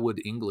 why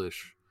would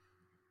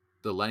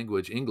the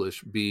language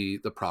English, be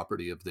the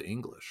property of the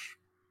English,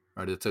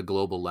 right? It's a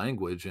global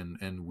language,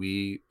 and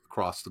we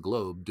across the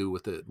globe do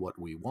with it what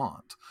we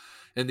want.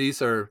 And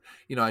these are,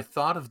 I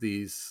thought of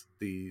these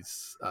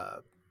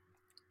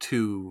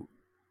two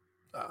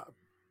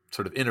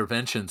sort of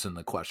interventions in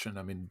the question.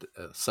 I mean,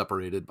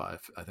 separated by,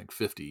 I think,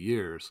 50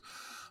 years.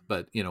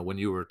 But, when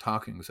you were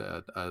talking,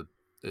 Zeyad,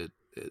 it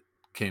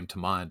came to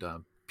mind.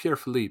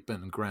 Pierre-Philippe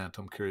and Grant,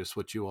 I'm curious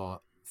what you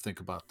all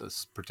think about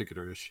this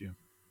particular issue.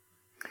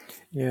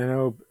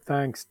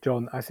 Thanks,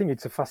 John. I think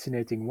it's a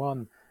fascinating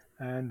one.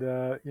 And,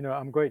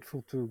 I'm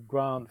grateful to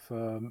Grant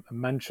for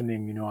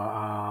mentioning,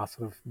 our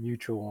sort of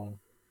mutual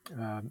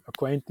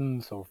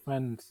acquaintance or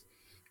friends,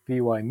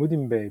 V.Y.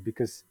 Mudimbe,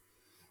 because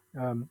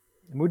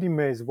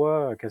Mudimbe's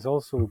work has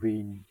also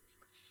been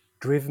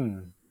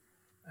driven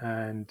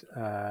and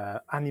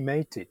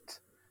animated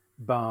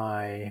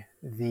by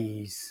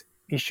these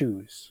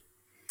issues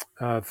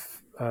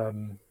of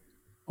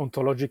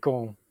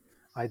ontological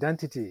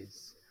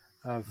identities,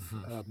 of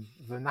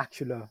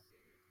vernacular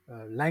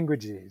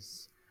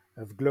languages,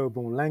 of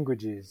global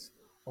languages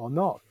or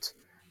not.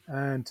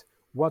 And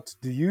what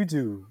do you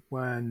do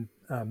when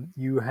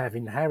you have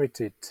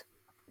inherited,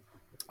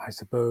 I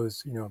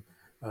suppose,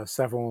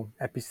 several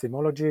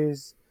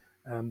epistemologies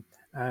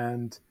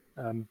and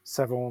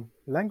several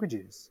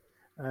languages?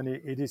 And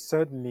it is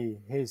certainly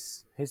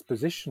his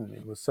position.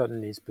 It was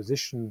certainly his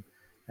position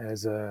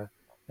as a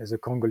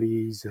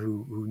Congolese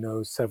who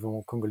knows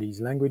several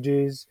Congolese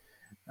languages,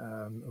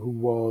 who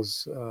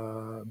was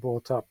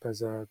brought up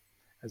as a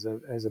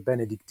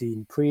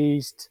Benedictine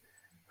priest,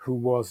 who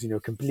was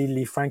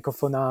completely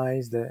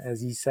francophonized,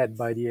 as he said,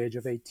 by the age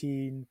of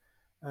 18,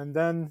 and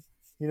then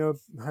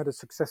had a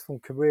successful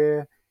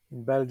career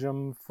in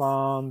Belgium,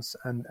 France,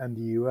 and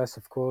the US,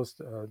 of course,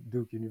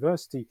 Duke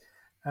University.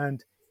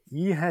 And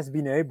he has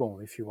been able,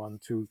 if you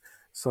want, to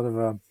sort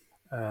of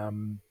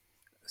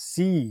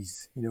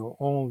seize,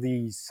 all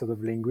these sort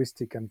of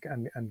linguistic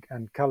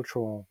and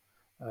cultural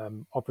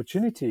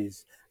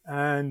opportunities.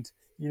 And,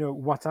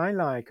 what I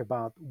like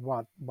about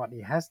what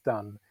he has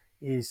done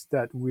is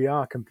that we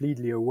are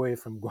completely away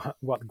from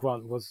what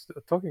Grant was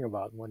talking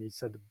about when he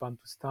said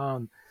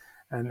Bantustan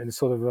and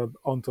sort of an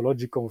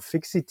ontological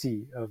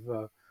fixity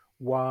of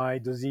why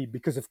does he,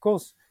 because of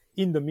course,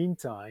 in the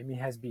meantime, he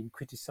has been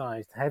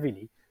criticized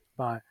heavily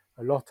by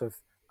a lot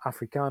of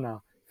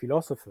Africana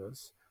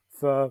philosophers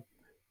for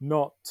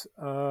not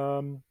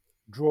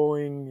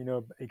drawing,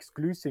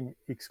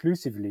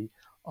 exclusively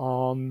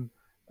on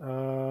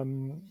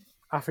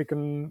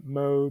African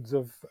modes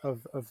of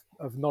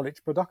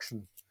knowledge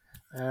production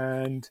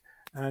and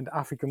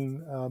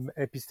African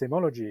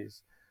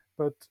epistemologies.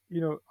 But,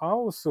 I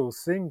also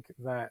think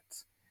that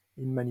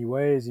in many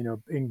ways,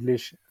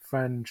 English,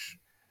 French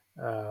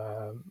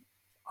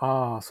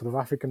are sort of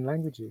African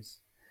languages,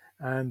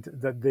 and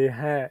that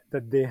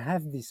they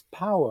have this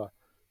power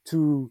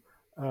to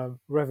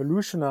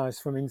revolutionize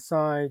from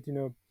inside,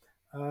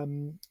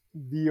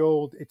 the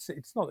old.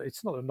 It's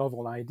not a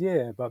novel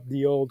idea, but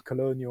the old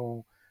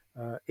colonial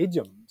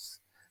idioms,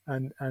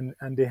 and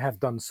they have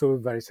done so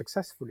very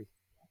successfully.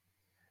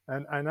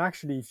 And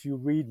actually, if you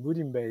read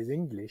Mudimbe's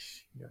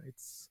English,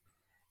 it's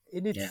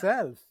in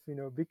itself,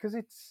 because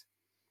it's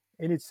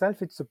in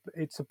itself,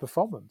 it's a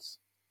performance.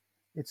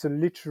 It's a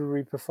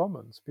literary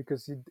performance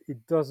because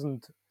it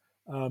doesn't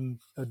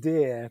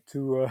adhere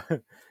to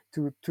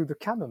to the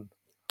canon.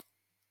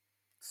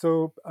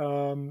 So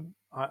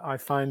I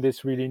find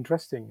this really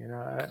interesting.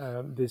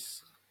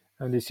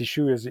 This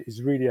issue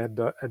is really at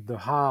the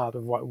heart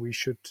of what we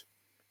should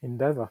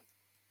endeavor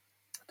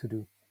to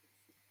do.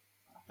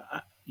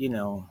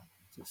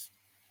 Just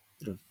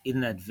sort of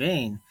in that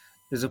vein,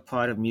 there's a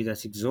part of me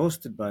that's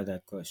exhausted by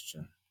that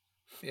question.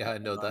 Yeah, I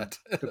know that.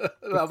 The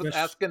I was question,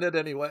 asking it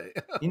anyway.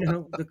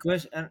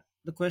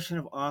 the question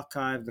of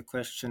archive, the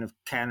question of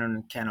canon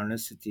and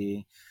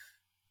canonicity.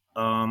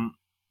 I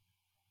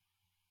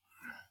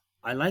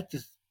like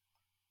to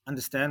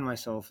understand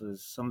myself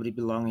as somebody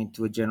belonging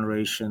to a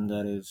generation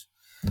that is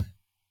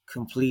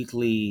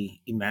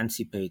completely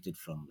emancipated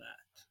from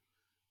that.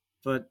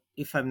 But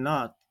if I'm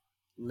not,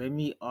 let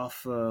me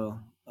offer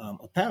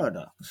a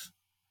paradox.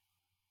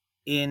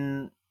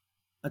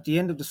 At the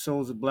end of The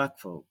Souls of Black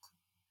Folk,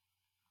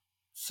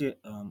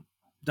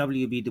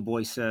 W.B. Du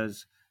Bois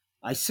says,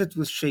 I sit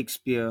with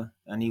Shakespeare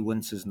and he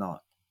winces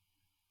not.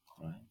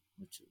 Right?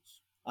 Which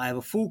is, I have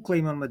a full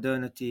claim on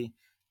modernity.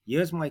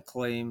 Here's my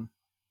claim.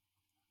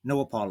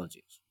 No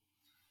apologies.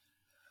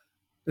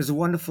 There's a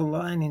wonderful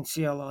line in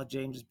C.L.R.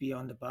 James'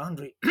 Beyond the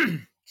Boundary,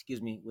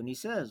 excuse me, when he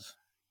says,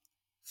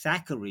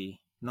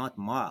 Thackeray, not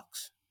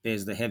Marx,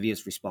 bears the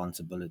heaviest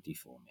responsibility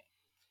for me.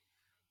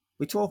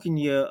 We're talking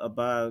here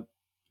about,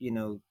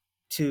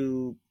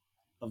 two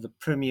of the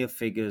premier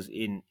figures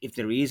in, if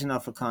there is an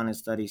Africana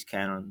studies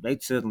canon,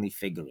 they'd certainly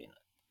figure in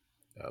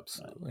it. Right?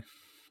 Absolutely.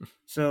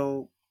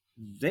 So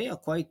they are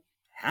quite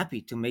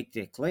happy to make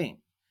their claim.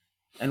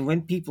 And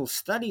when people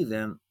study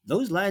them,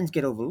 those lines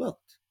get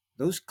overlooked.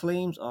 Those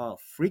claims are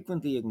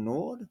frequently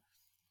ignored.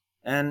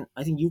 And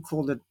I think you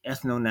called it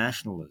ethno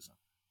nationalism.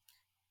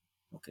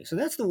 Okay, so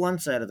that's the one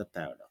side of the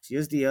paradox.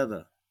 Here's the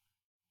other.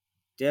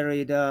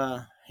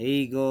 Derrida,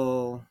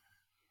 Hegel,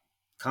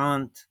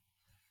 Kant,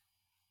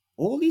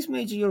 all these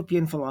major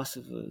European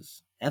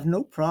philosophers have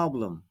no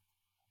problem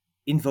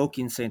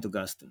invoking St.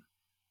 Augustine.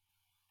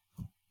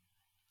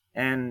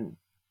 And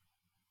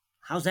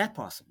how's that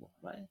possible,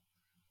 right?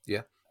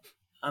 Yeah.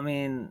 I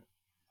mean,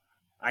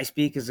 I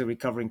speak as a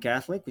recovering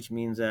Catholic, which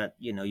means that,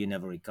 you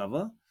never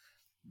recover.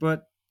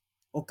 But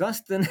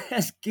Augustine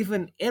has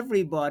given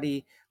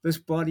everybody this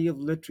body of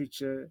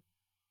literature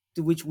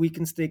to which we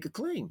can stake a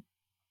claim.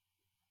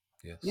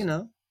 You Yes.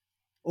 know,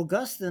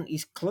 Augustine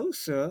is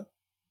closer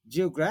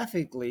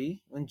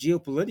geographically and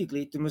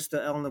geopolitically to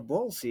Mr. El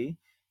Nabolsy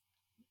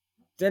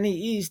than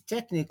he is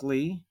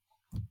technically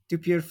to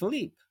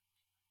Pierre-Philippe.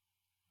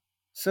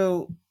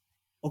 So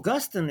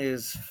Augustine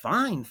is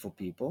fine for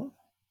people,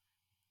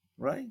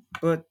 right?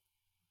 But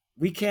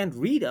we can't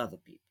read other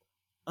people.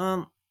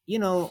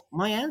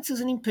 My answer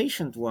is an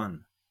impatient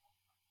one.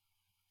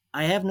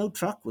 I have no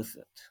truck with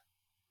it.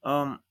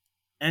 Um,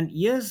 and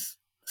here's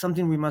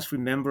something we must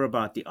remember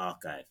about the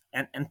archive,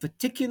 and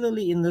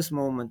particularly in this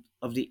moment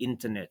of the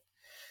internet.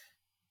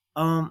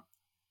 Um,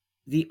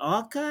 the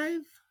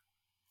archive,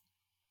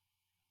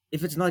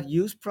 if it's not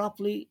used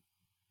properly,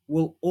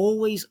 will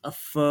always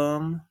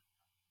affirm.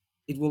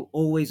 It will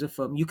always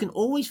affirm. You can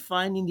always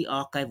find in the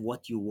archive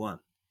what you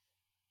want.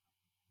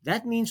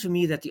 That means for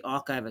me that the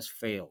archive has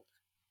failed.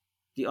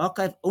 The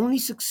archive only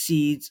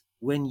succeeds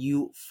when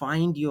you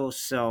find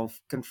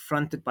yourself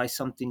confronted by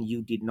something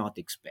you did not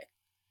expect.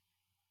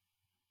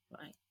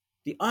 Right?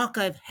 The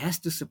archive has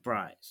to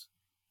surprise.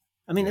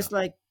 I mean, Yeah. it's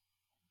like,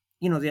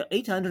 there are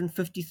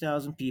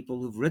 850,000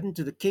 people who've written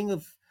to the King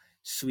of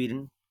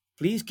Sweden,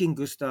 please, King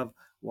Gustav,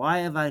 why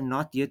have I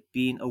not yet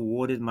been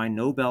awarded my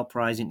Nobel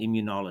Prize in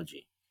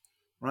immunology?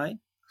 Right?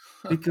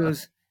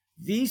 Because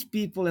these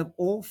people have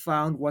all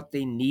found what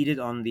they needed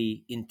on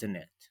the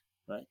internet.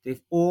 Right?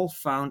 They've all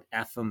found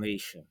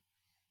affirmation.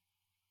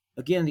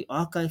 Again, the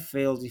archive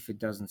fails if it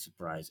doesn't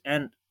surprise.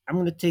 And I'm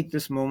going to take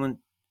this moment,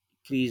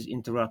 please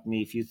interrupt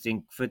me if you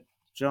think fit,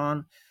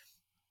 John,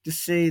 to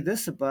say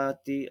this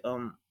about the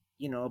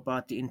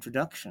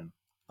introduction.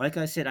 Like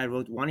I said, I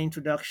wrote one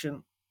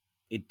introduction.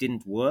 It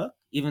didn't work,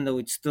 even though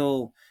it's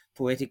still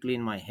poetically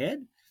in my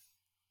head.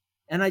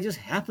 And I just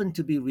happened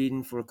to be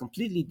reading for a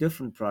completely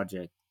different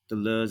project,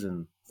 Deleuze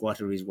and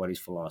Guattari's What is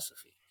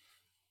Philosophy.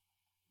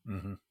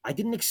 Hmm. I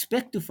didn't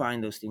expect to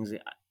find those things.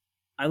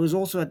 I was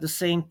also at the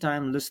same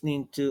time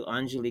listening to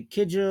Angelique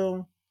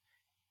Kidjo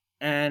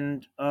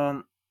and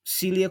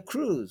Celia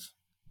Cruz,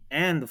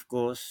 and of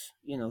course,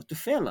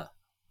 Tufela.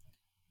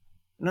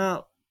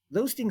 Now,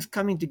 those things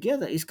coming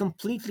together is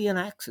completely an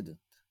accident.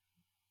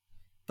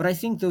 But I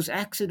think those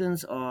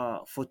accidents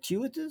are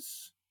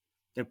fortuitous,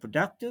 they're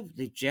productive,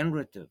 they're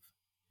generative.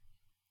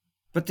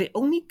 But they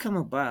only come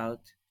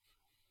about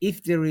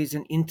if there is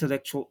an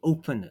intellectual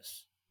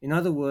openness. In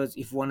other words,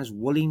 if one is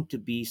willing to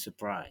be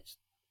surprised.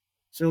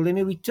 So let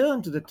me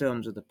return to the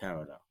terms of the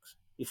paradox.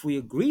 If we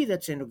agree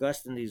that St.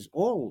 Augustine is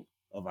all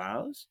of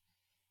ours,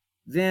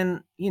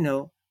 then,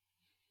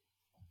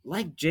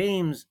 like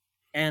James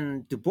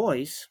and Du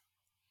Bois,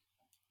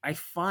 I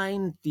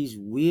find these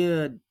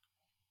weird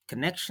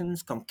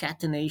connections,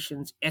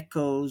 concatenations,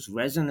 echoes,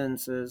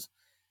 resonances.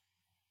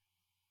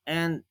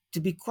 And to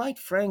be quite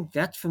frank,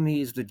 that for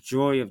me is the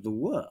joy of the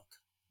work.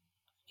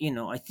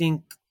 I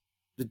think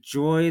the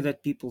joy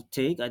that people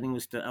take, I think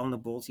Mr. Elna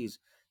Bolts is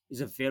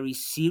a very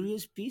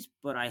serious piece,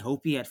 but I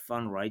hope he had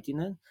fun writing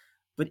it.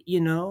 But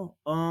your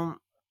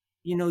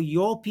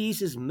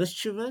piece is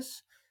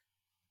mischievous.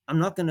 I'm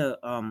not gonna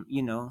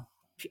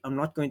I'm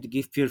not going to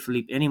give Pierre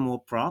Philippe any more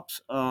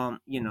props,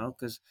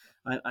 because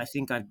I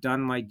think I've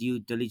done my due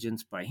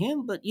diligence by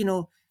him. But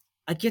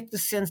I get the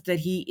sense that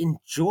he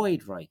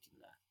enjoyed writing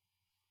that.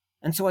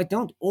 And so I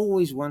don't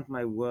always want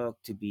my work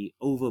to be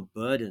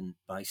overburdened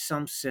by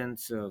some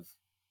sense of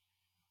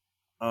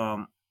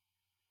um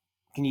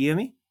can you hear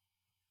me?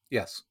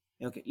 Yes.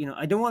 Okay,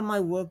 I don't want my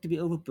work to be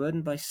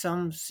overburdened by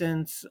some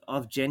sense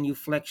of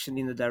genuflection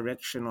in the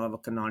direction of a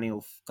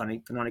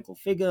canonical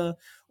figure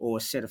or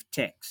a set of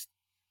text.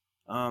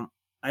 Um,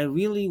 I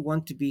really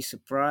want to be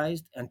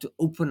surprised and to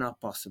open up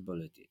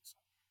possibilities.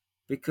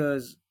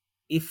 Because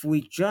if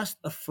we just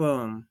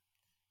affirm,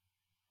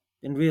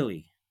 then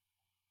really,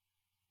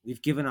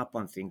 we've given up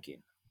on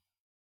thinking.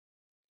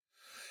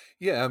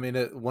 Yeah, I mean,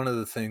 one of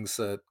the things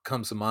that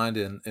comes to mind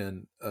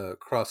in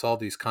across all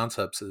these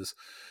concepts is,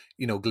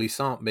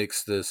 Glissant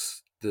makes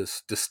this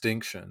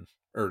distinction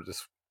or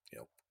this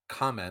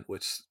comment,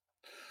 which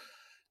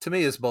to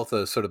me is both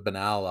a sort of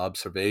banal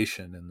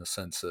observation in the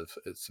sense of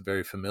it's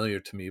very familiar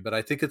to me, but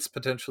I think it's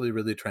potentially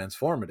really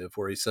transformative.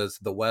 Where he says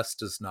the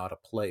West is not a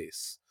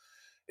place;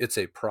 it's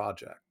a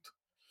project,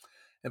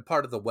 and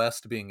part of the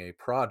West being a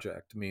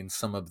project means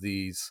some of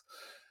these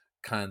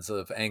kinds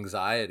of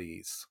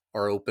anxieties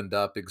are opened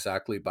up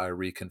exactly by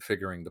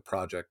reconfiguring the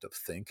project of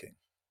thinking.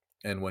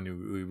 And when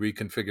we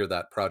reconfigure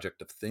that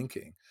project of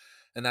thinking,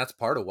 and that's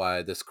part of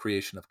why this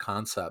creation of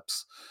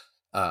concepts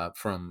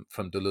from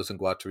Deleuze and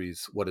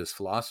Guattari's "What is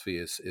Philosophy"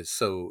 is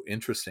so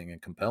interesting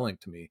and compelling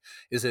to me.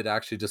 Is it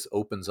actually just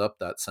opens up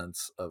that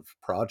sense of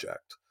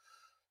project,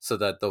 so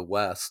that the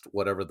West,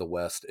 whatever the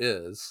West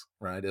is,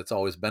 right? It's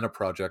always been a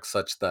project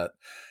such that,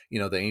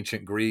 the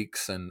ancient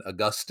Greeks and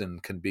Augustine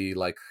can be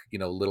like,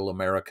 little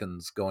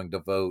Americans going to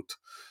vote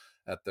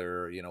at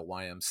their,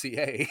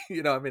 YMCA.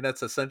 I mean,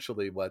 that's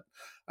essentially what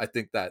I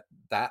think that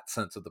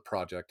sense of the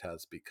project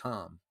has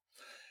become.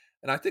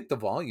 And I think the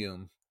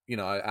volume,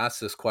 I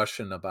asked this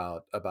question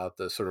about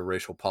the sort of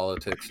racial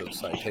politics of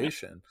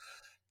citation,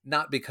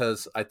 not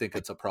because I think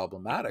it's a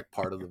problematic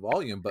part of the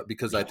volume, but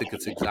because I think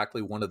it's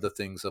exactly one of the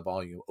things the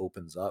volume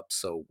opens up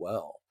so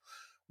well,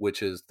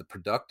 which is the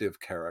productive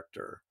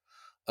character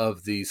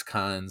of these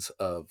kinds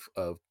of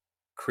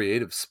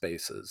creative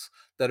spaces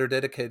that are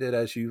dedicated,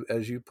 as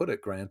you put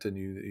it, Grant, and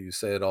you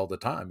say it all the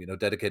time,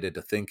 dedicated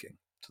to thinking,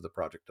 to the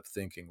project of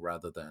thinking,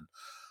 rather than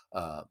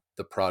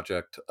the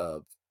project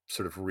of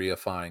sort of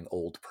reifying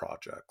old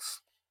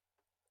projects.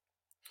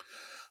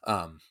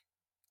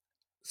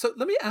 So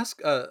let me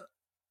ask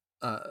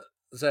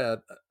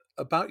Zeyad,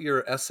 about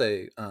your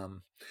essay.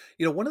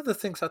 One of the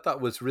things I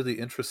thought was really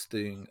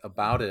interesting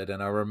about it,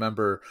 and I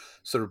remember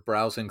sort of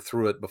browsing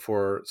through it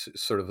before,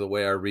 sort of the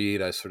way I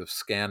read, I sort of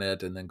scan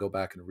it and then go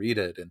back and read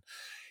it. And,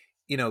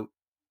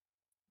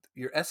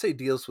 your essay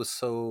deals with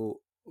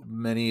so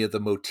many of the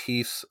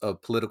motifs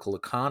of political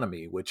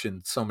economy, which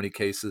in so many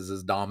cases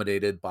is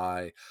dominated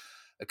by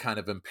a kind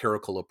of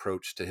empirical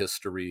approach to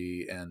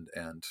history and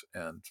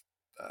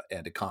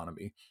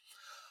economy.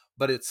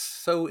 But it's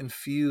so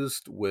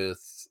infused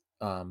with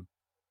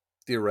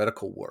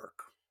theoretical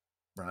work,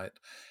 right?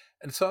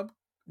 And so I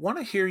want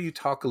to hear you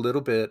talk a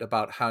little bit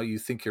about how you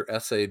think your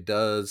essay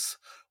does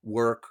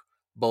work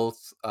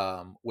both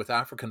with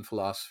African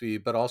philosophy,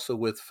 but also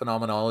with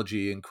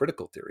phenomenology and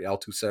critical theory,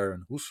 Althusser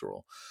and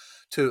Husserl,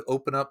 to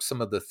open up some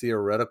of the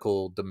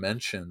theoretical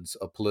dimensions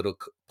of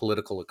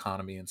political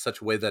economy in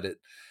such a way that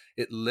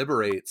it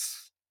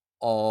liberates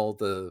all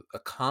the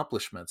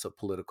accomplishments of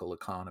political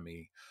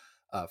economy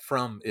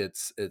from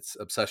its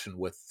obsession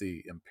with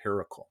the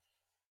empirical.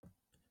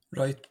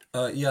 Right.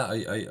 Yeah,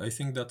 I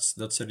think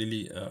that's a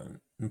really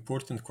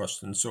important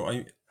question. So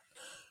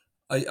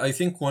I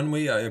think one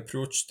way I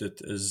approached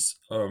it is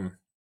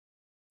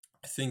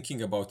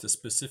thinking about a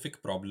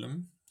specific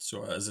problem.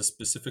 So as a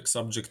specific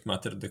subject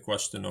matter, the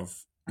question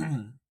of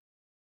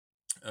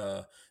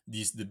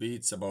these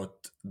debates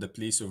about the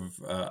place of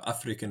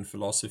African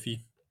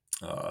philosophy,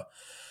 uh,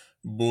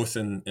 both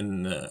in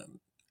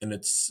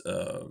its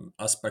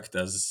aspect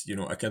as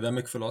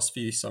academic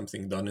philosophy,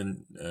 something done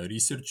in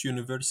research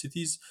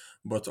universities,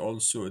 but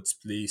also its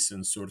place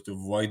in sort of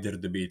wider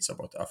debates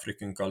about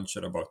African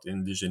culture, about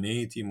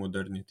indigeneity,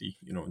 modernity,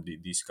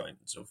 these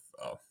kinds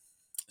of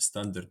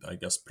standard, I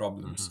guess,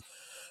 problems.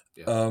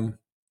 Mm-hmm. Yeah.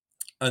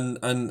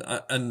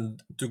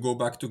 And to go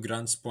back to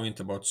Grant's point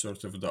about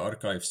sort of the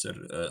archives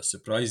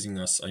surprising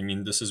us, I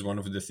mean, this is one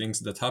of the things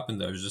that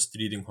happened. I was just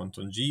reading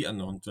Hontonji,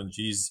 and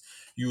Hontonji is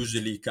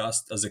usually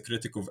cast as a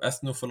critic of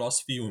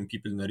ethnophilosophy when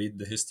people narrate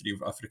the history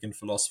of African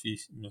philosophy,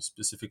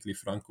 specifically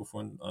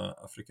Francophone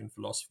African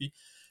philosophy.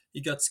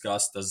 He gets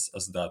cast as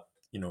that,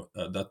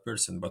 that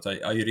person. But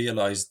I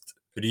realized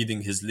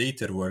reading his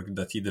later work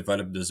that he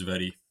developed this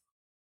very,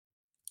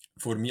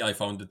 for me, I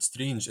found it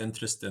strange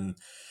interest in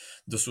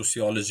the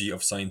sociology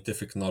of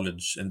scientific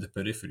knowledge in the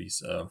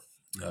peripheries.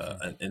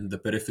 And the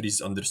peripheries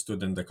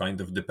understood in the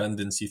kind of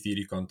dependency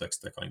theory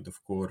context, the kind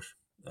of core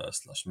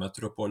slash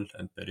metropole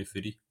and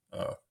periphery,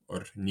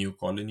 or new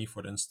colony,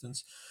 for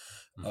instance.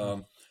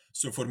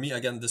 So for me,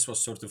 again, this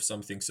was sort of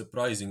something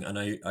surprising, and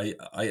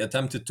I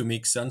attempted to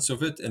make sense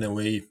of it in a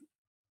way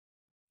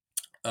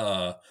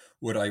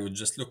where I would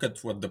just look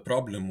at what the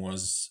problem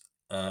was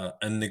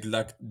and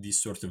neglect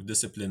these sort of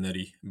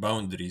disciplinary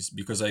boundaries,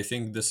 because I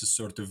think this is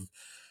sort of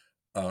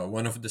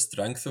one of the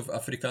strengths of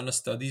Africana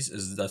studies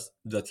is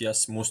that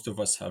yes, most of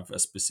us have a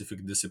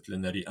specific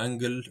disciplinary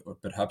angle, or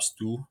perhaps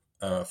two,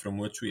 from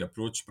which we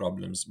approach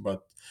problems,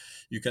 but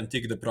you can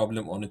take the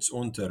problem on its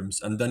own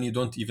terms, and then you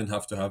don't even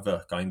have to have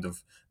a kind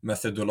of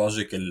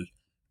methodological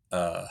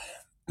uh,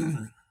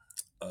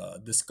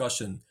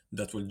 discussion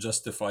that will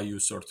justify you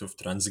sort of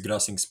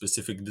transgressing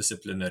specific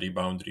disciplinary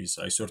boundaries.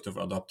 I sort of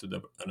adopted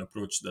an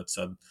approach that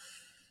said,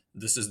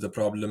 this is the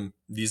problem,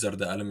 these are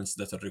the elements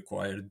that are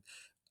required.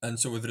 And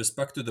so with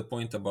respect to the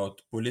point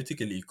about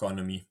political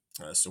economy,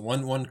 so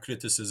one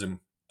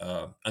criticism,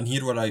 and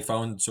here what I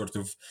found sort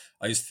of,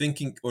 I was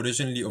thinking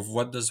originally of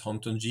what does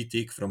Hontonji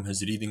take from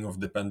his reading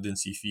of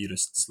dependency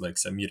theorists like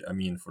Samir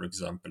Amin, for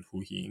example, who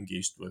he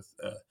engaged with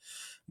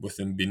both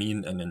in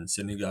Benin and in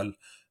Senegal.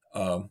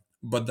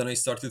 But then I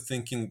started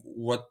thinking,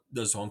 what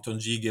does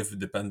Hontonji give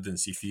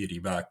dependency theory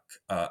back?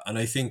 And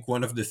I think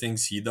one of the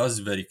things he does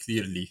very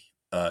clearly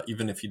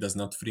even if he does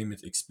not frame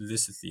it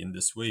explicitly in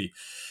this way,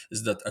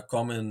 is that a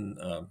common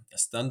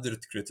standard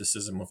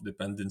criticism of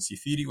dependency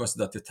theory was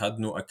that it had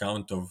no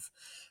account of,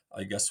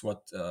 I guess,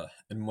 what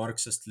in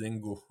Marxist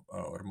lingo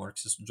or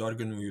Marxist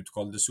jargon we would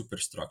call the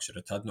superstructure.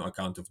 It had no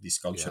account of these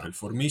cultural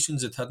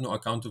formations. It had no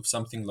account of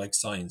something like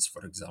science,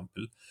 for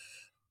example.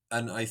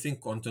 And I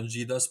think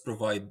Ontology does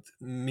provide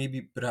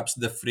maybe perhaps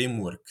the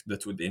framework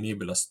that would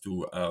enable us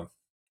to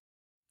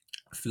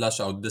flesh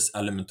out this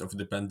element of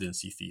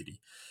dependency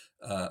theory.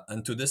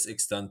 And to this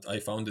extent, I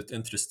found it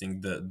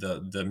interesting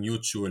the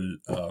mutual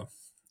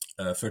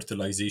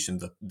fertilization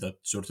that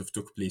sort of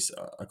took place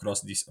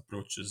across these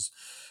approaches.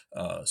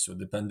 So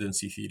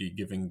dependency theory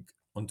giving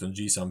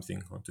ontology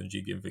something,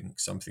 ontology giving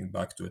something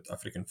back to it,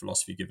 African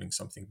philosophy giving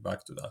something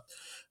back to that.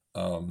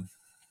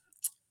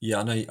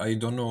 And I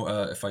don't know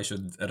if I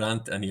should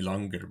rant any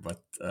longer,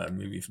 but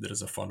maybe if there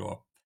is a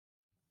follow-up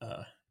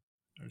or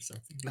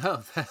something.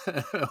 No,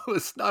 it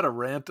was not a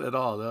rant at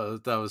all.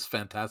 That was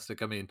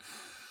fantastic. I mean,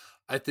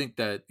 I think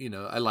that,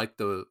 I like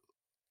the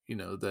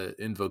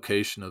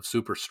invocation of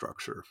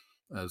superstructure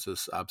as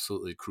this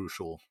absolutely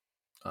crucial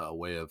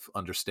way of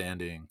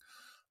understanding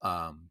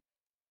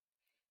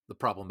the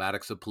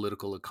problematics of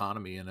political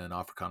economy in an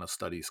Africana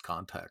studies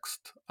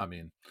context. I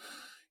mean,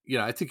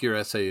 I think your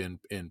essay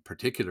in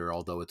particular,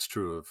 although it's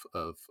true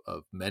of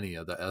many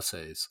of the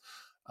essays,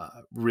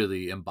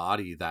 really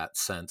embody that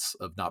sense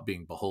of not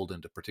being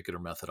beholden to particular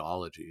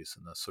methodologies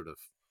and the sort of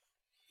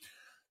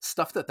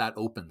stuff that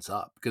opens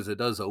up, because it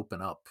does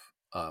open up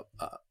a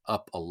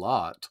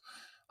lot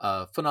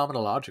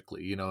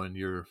phenomenologically, and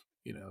your,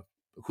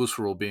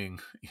 Husserl being,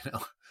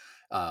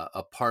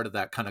 a part of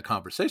that kind of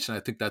conversation. I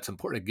think that's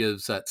important. It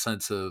gives that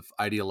sense of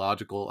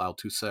ideological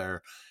Althusser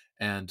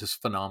and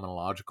just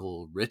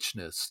phenomenological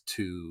richness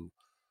to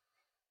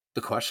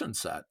the question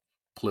set,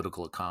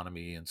 political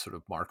economy and sort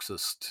of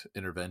Marxist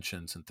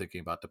interventions and thinking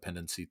about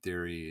dependency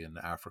theory in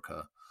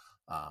Africa.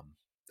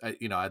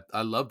 I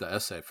love the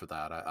essay for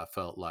that. I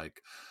felt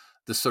like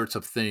the sorts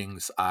of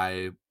things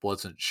I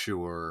wasn't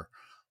sure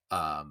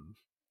how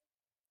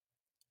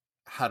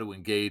to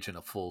engage in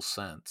a full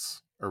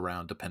sense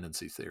around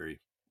dependency theory,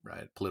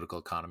 right? Political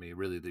economy,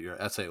 really,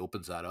 your essay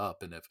opens that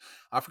up. And if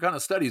Africana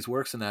Studies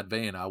works in that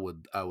vein, I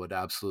would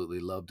absolutely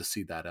love to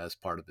see that as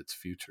part of its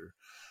future.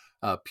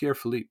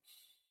 Pierre-Philippe.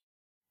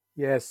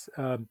 Yes,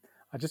 I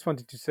just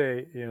wanted to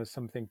say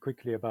something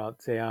quickly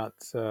about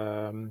Zeyad's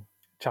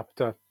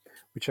chapter,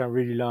 which I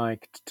really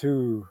liked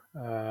too.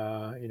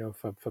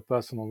 For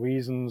personal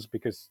reasons,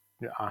 because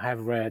I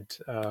have read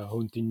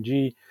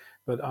Hontinji,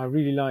 but I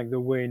really like the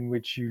way in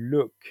which you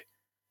look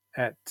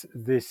at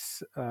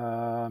this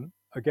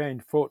again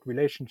fraught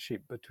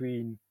relationship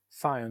between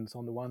science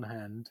on the one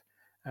hand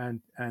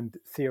and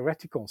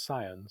theoretical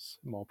science,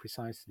 more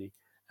precisely,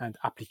 and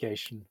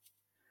application.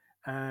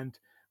 And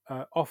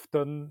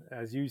often,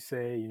 as you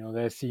say,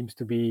 there seems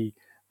to be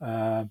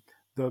the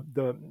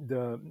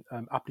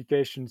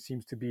application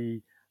seems to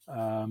be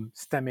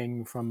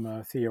stemming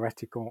from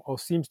theoretical, or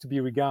seems to be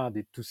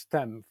regarded to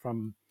stem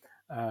from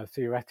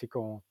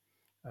theoretical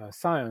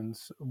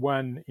science,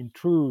 when in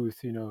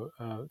truth,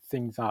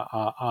 things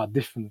are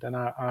different. And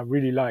I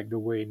really like the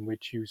way in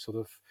which you sort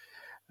of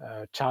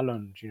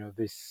challenge,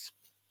 this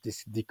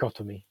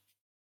dichotomy.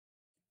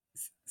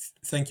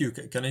 Thank you.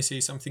 Can I say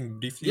something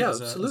briefly? Yeah,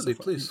 absolutely,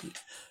 please.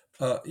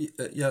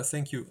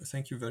 Thank you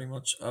very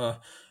much.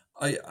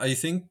 I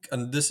think,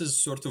 and this is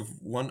sort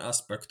of one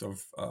aspect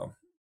of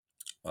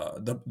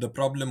the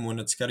problem when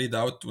it's carried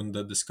out, when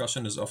the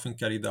discussion is often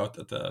carried out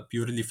at a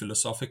purely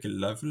philosophical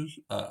level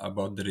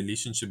about the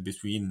relationship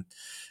between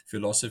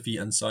philosophy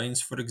and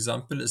science, for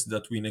example, is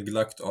that we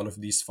neglect all of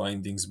these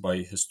findings by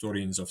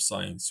historians of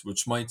science,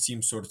 which might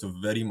seem sort of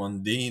very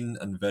mundane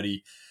and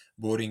very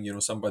boring.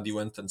 Somebody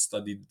went and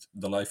studied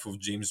the life of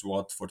James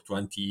Watt for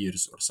 20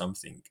 years or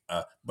something.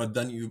 But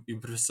then you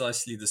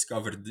precisely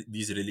discovered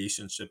these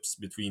relationships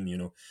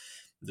between,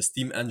 the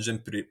steam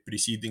engine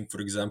preceding, for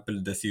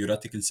example, the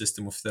theoretical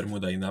system of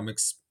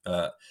thermodynamics.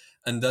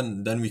 And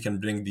then we can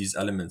bring these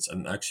elements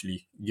and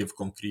actually give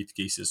concrete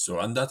cases. So,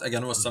 and that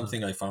again was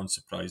something I found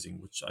surprising,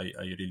 which I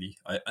really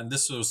and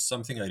this was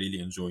something I really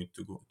enjoyed,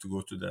 to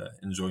go to the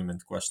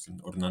enjoyment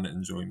question or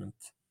non-enjoyment.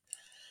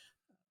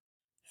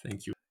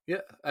 Thank you.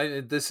 Yeah,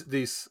 I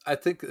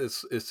think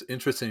it's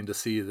interesting to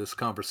see this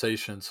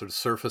conversation sort of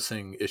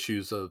surfacing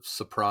issues of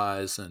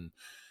surprise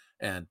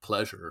and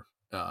pleasure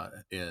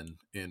in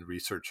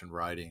research and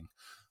writing,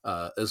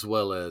 as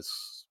well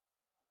as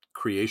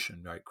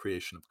creation, right?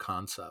 Creation of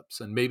concepts.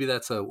 And maybe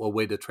that's a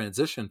way to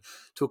transition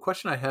to a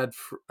question I had.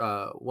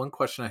 One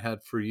question I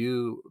had for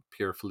you,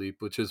 Pierre-Philippe,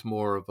 which is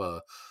more of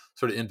a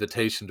sort of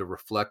invitation to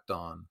reflect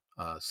on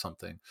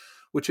something,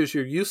 which is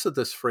your use of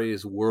this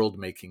phrase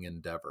 "world-making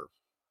endeavor."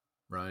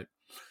 Right.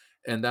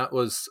 And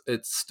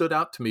it stood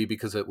out to me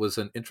because it was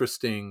an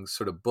interesting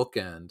sort of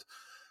bookend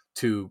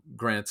to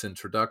Grant's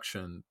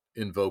introduction,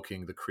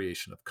 invoking the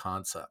creation of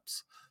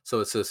concepts. So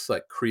it's this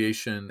like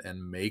creation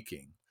and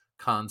making,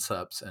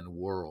 concepts and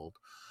world.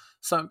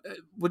 So I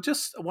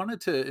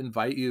wanted to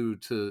invite you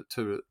to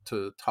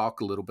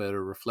talk a little bit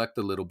or reflect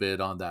a little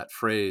bit on that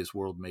phrase,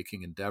 world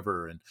making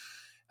endeavor, and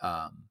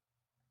um,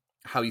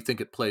 how you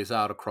think it plays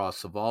out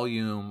across the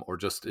volume or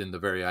just in the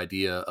very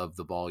idea of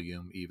the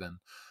volume even,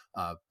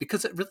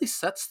 because it really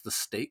sets the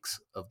stakes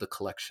of the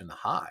collection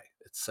high.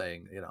 It's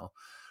saying,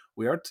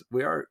 we are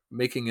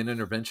making an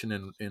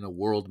intervention in a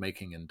world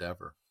making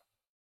endeavor.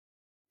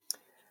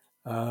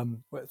 Well,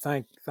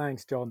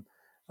 thanks, John.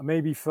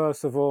 Maybe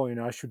first of all,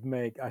 I should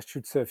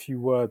say a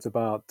few words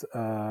about,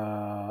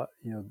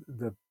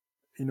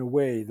 in a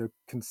way, the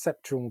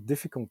conceptual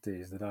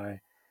difficulties that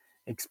I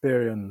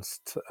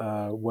experienced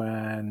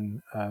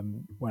when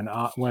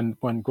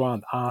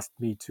Grant asked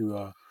me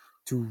to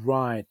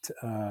write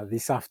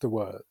this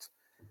afterword.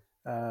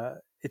 I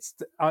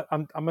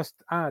must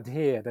add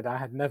here that I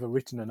had never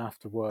written an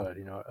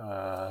afterword,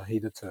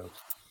 hitherto.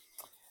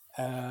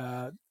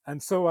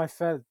 And so I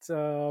felt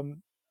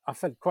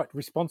quite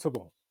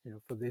responsible,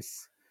 for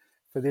this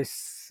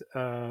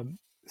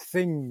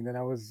thing that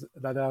I was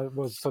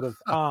sort of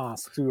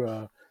asked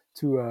to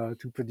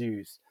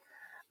produce.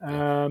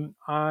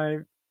 A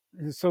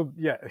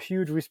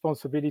huge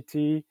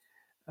responsibility,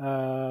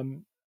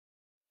 and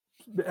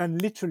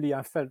literally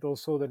I felt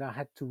also that I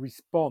had to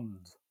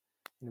respond.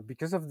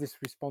 Because of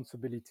this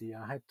responsibility,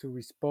 I had to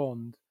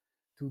respond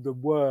to the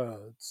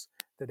words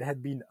that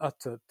had been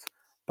uttered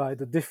by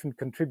the different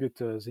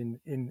contributors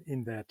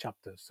in their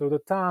chapters. So the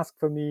task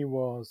for me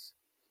was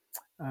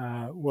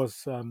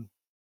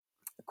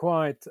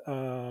quite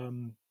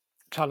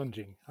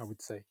challenging, I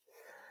would say.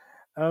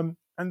 But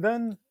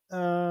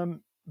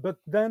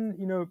then,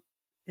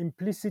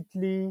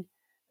 implicitly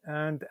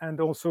and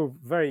also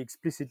very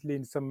explicitly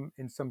in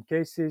some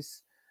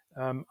cases,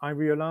 I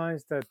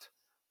realized that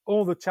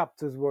all the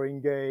chapters were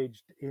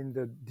engaged in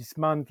the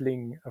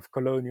dismantling of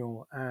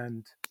colonial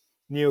and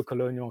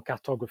neo-colonial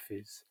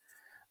cartographies,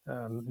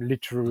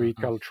 literary,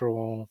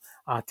 cultural,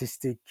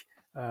 artistic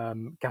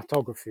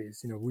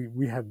cartographies.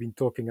 We have been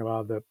talking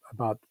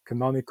about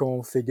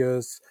canonical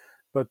figures,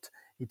 but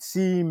it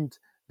seemed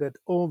that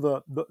all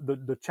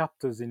the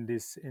chapters in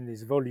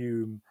this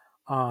volume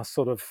are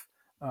sort of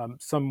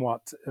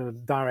somewhat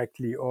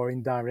directly or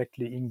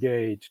indirectly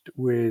engaged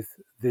with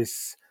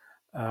this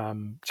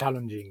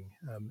challenging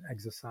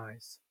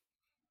exercise.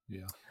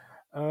 Yeah.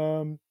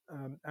 And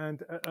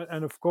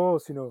of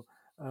course, the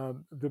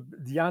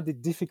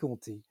added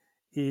difficulty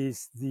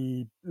is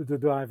the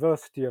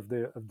diversity of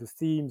the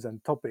themes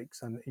and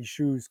topics and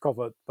issues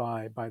covered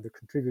by the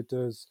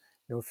contributors.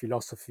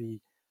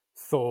 Philosophy,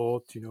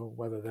 thought.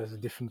 Whether there's a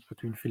difference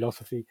between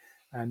philosophy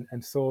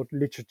and thought,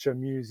 literature,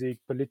 music,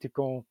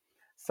 political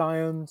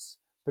science,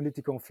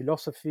 political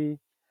philosophy,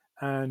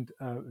 and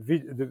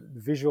the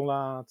visual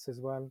arts as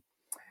well.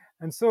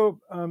 And so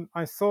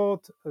I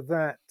thought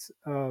that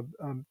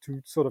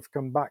to sort of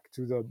come back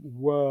to the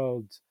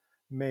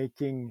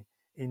world-making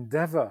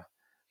endeavor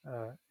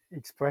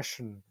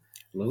expression,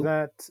 Hello?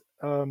 that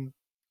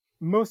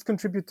most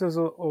contributors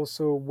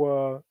also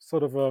were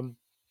sort of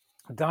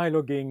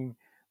dialoguing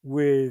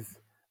with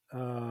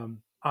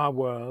our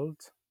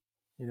world.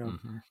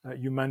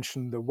 You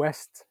mentioned the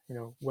West.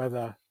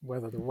 Whether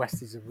the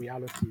West is a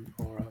reality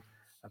or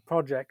a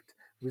project,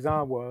 with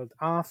our world,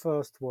 our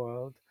first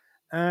world,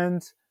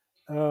 and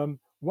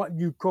what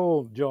you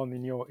call, John,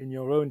 in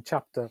your own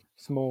chapter,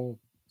 small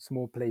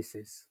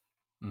places.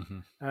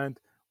 And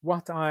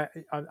what I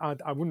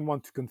wouldn't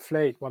want to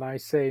conflate what I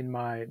say in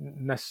my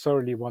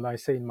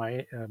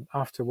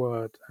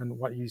afterword and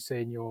what you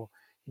say in your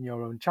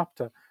own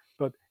chapter.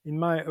 But in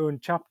my own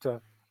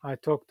chapter, I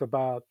talked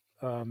about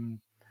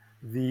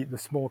the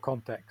small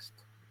context,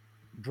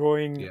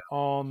 drawing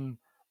on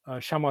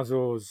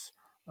Chamazo's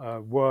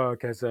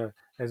work as a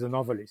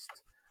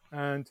novelist.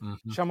 And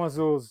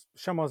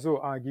Chamazo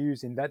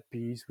argues in that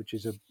piece, which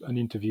is an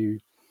interview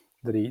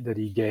that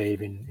he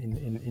gave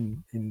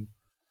in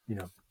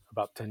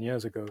about 10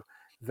 years ago,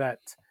 that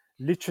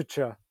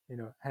literature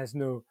has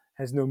no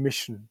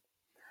mission.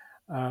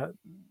 There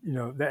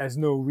has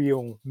no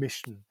real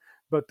mission.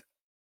 But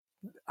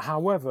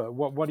however,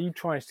 what he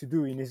tries to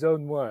do in his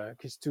own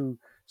work is to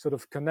sort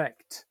of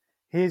connect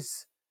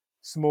his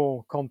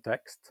small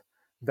context,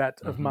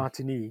 that of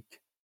Martinique,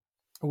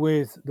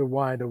 with the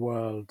wider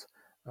world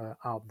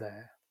out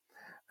there.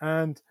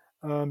 And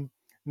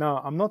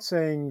now, I'm not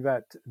saying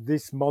that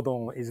this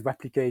model is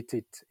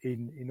replicated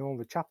in all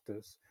the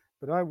chapters,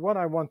 but what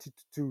I wanted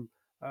to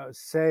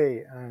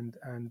say and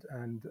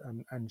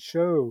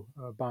show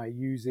by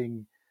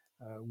using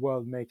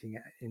world-making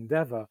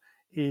endeavor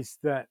is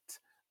that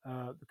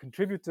the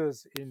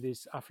contributors in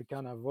this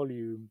Africana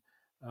volume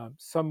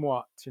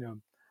somewhat,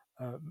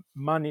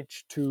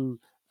 managed to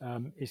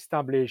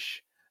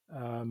establish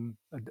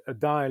a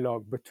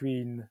dialogue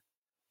between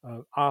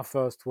our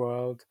first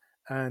world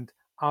and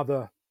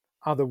other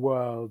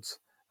worlds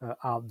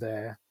out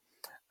there,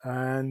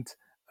 and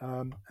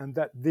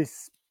that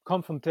this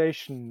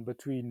confrontation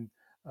between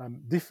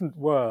different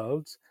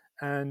worlds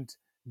and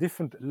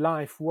different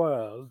life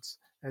worlds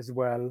as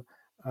well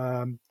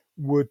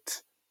would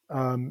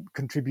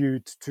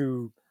contribute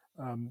to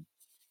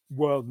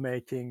world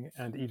making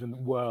and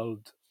even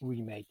world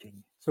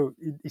remaking. So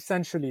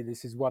essentially,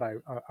 this is what I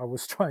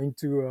was trying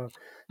to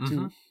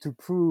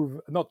prove,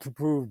 not to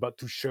prove, but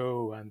to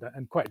show,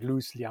 and quite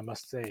loosely, I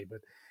must say.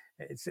 But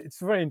it's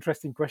a very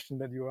interesting question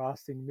that you're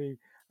asking me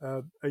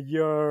a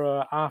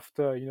year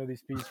after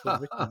this piece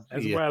was written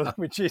as Yeah. well,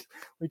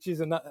 which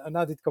is an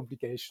added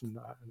complication,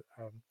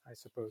 I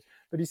suppose.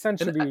 But And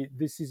essentially,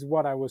 this is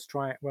what I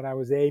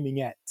was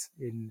aiming at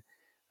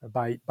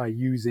by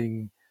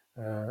using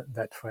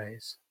that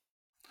phrase.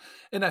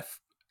 And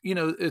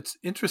it's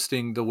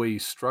interesting the way you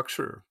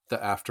structure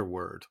the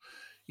afterword.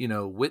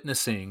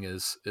 Witnessing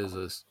is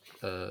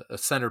a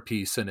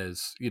centerpiece, and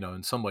is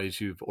in some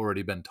ways you've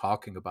already been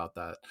talking about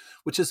that,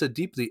 which is a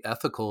deeply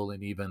ethical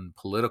and even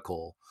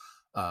political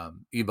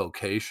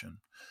evocation.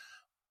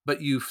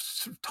 But you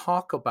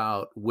talk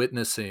about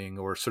witnessing,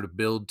 or sort of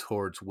build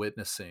towards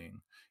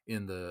witnessing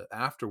in the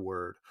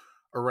afterword,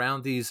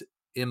 around these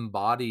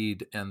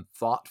embodied and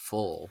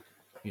thoughtful,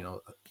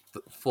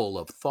 full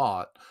of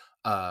thought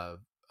uh,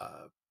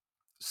 uh,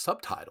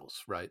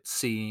 subtitles, right?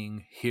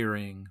 Seeing,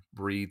 hearing,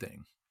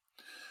 breathing.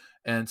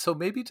 And so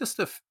maybe just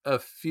a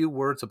few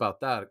words about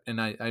that. And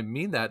I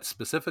mean that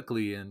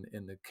specifically in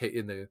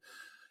the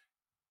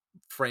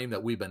frame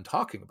that we've been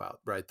talking about,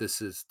 right?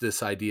 This is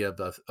this idea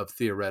of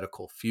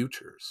theoretical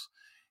futures,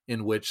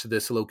 in which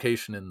this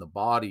location in the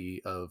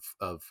body of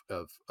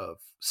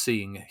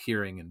seeing,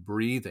 hearing, and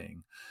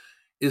breathing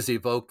is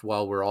evoked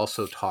while we're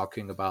also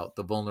talking about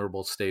the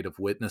vulnerable state of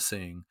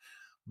witnessing,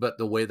 but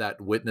the way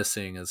that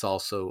witnessing is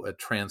also a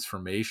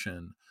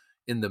transformation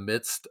in the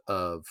midst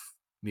of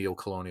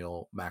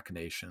neocolonial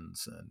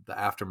machinations and the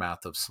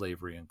aftermath of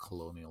slavery and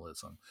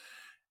colonialism.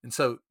 And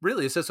so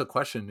really it's just a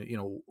question,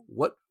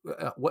 what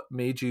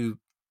made you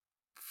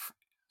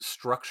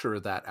structure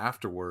that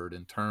afterword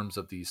in terms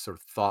of these sort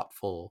of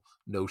thoughtful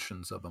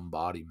notions of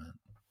embodiment?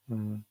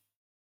 Mm.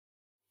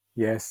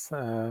 Yes,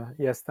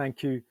 yes,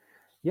 thank you.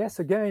 Yes,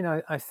 again,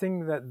 I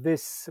think that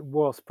this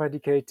was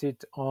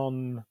predicated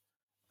on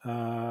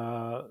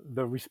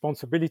the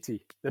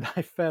responsibility that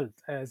I felt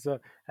as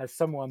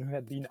someone who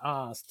had been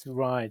asked to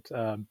write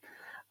an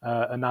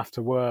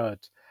afterword.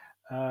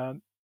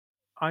 Um,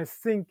 I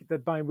think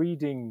that by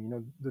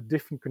reading, the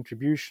different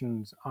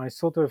contributions, I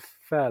sort of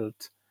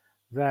felt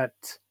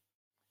that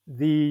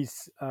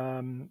these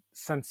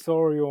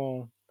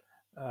sensorial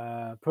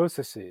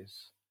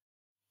processes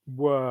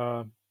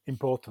were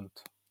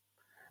important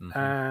Mm-hmm.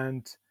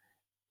 and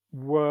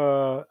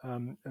were,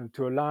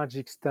 to a large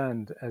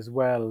extent, as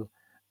well,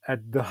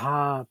 at the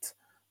heart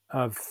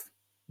of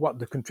what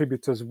the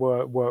contributors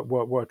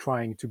were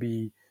trying to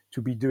be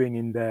doing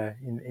in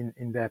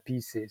their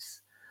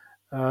pieces.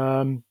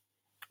 If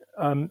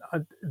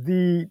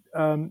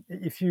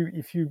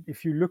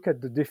you look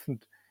at the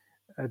different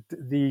at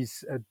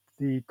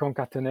the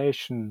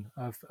concatenation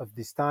of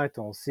this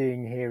title,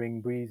 seeing,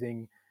 hearing,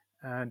 breathing,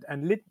 and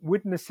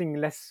witnessing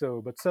less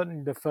so, but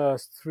certainly the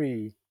first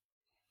three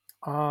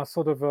are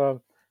sort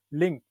of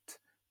linked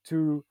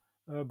to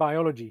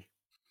biology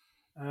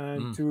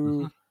and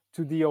Mm-hmm.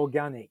 to the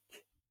organic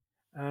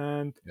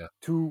and Yeah.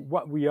 to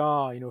what we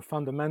are,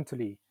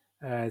 fundamentally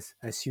as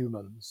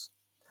humans.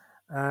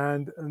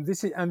 And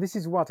this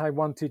is what I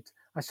wanted.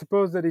 I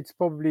suppose that it's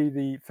probably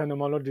the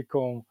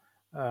phenomenological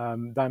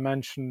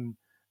dimension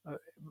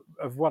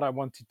of what I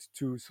wanted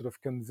to sort of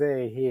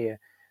convey here.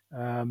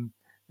 Um,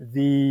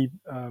 the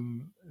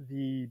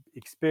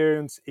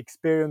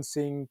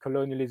experiencing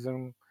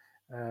colonialism,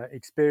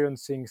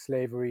 experiencing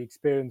slavery,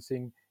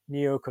 experiencing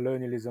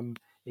neo-colonialism,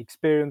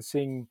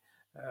 experiencing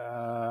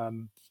a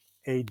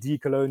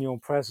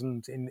decolonial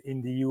present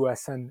in the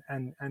US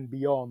and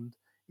beyond,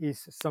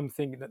 is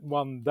something that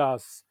one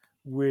does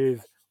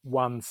with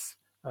one's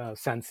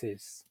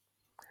senses.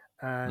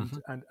 Mm-hmm.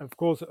 And of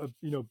course,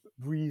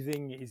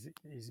 breathing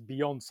is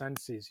beyond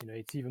senses.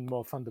 It's even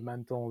more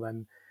fundamental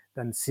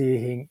than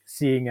seeing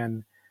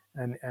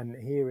and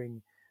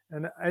hearing.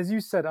 And as you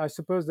said, I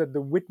suppose that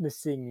the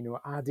witnessing,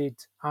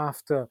 added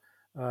after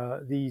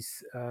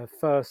these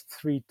first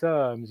three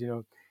terms,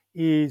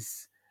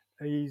 is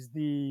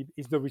the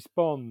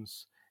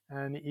response,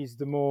 and is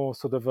the more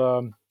sort of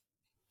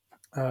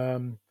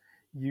um,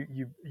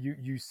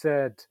 you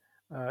said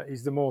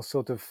is the more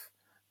sort of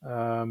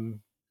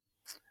um,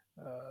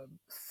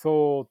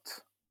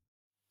 thought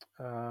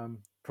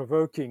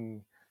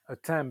provoking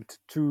attempt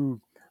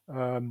to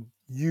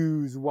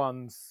use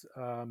one's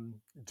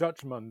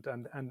judgment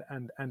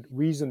and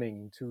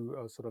reasoning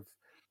to sort of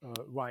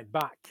write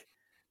back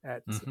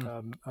at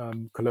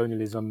Mm-hmm.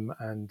 colonialism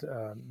and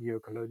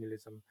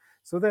neo-colonialism.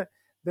 So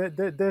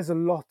there's a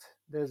lot.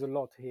 There's a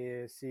lot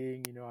here.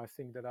 Seeing, I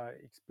think that I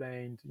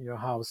explained,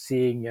 how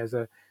seeing as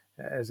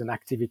an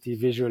activity,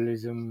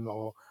 visualism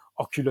or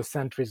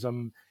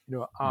oculocentrism,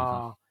 Mm-hmm.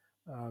 are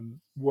and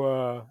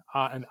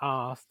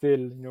are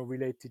still,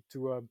 related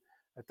to a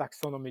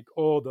taxonomic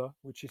order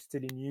which is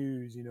still in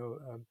use,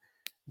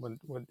 when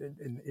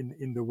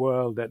in the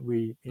world that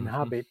we Mm-hmm.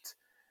 inhabit.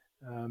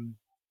 Um,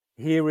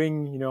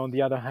 Hearing, on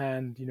the other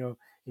hand,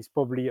 is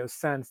probably a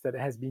sense that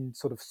has been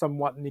sort of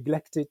somewhat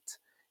neglected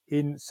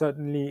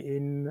certainly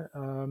in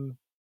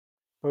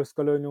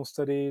post-colonial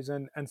studies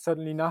and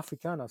certainly in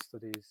Africana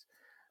studies.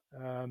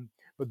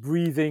 But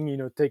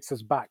breathing, takes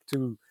us back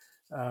to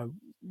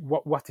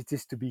what it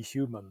is to be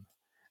human,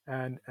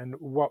 and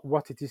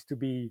what it is to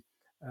be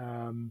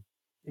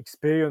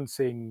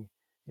experiencing,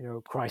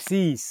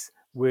 crises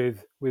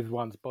with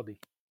one's body.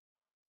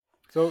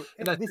 So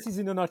this is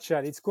in a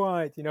nutshell. It's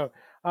quite,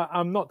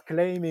 I'm not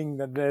claiming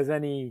that there's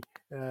any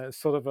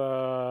sort of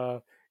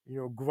a,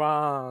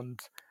 grand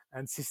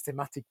and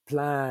systematic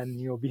plan,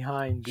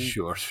 behind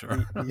Sure.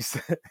 these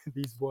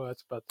these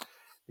words, but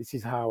this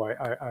is how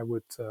I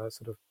would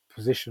sort of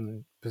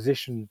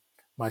position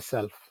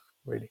myself,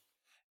 really.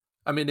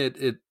 I mean,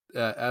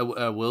 I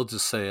will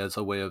just say, as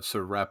a way of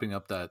sort of wrapping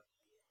up that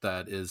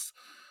is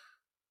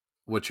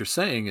what you're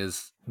saying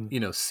is,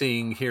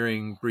 seeing,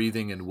 hearing,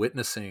 breathing, and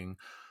witnessing,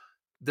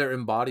 they're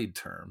embodied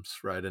terms,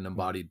 right? An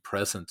embodied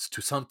presence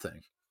to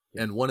something.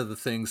 Yes. And one of the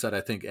things that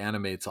I think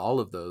animates all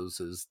of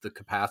those is the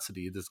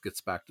capacity. This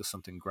gets back to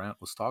something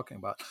Grant was talking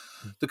about,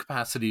 the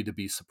capacity to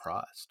be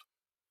surprised,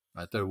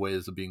 right? There are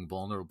ways of being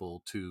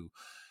vulnerable to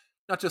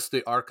not just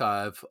the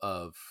archive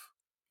of,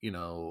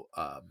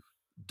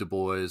 Du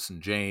Bois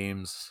and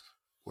James,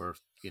 where,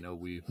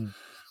 we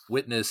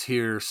witness,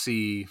 hear,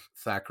 see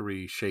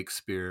Thackeray,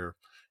 Shakespeare,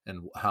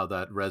 and how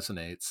that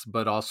resonates.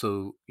 But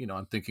also,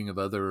 I'm thinking of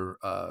other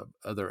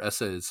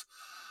essays,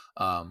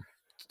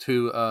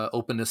 to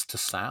openness to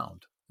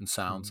sound and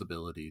sound's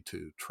ability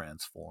to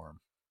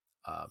transform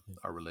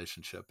our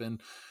relationship.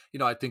 And,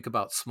 I think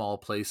about small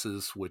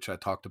places, which I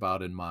talked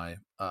about in my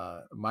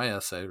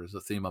essay, or as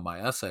a theme of my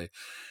essay,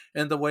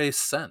 and the way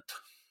scent,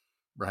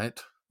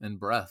 right, and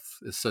breath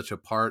is such a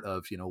part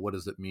of, what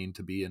does it mean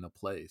to be in a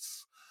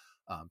place.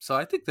 So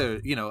I think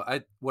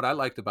what I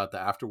liked about the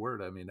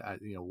afterword, I mean,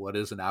 what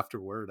is an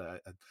afterword?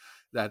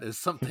 That is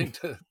something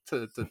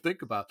to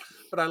think about.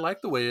 But I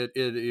like the way it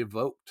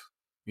evoked,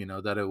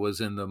 that it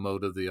was in the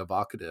mode of the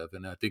evocative.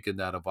 And I think in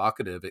that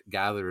evocative, it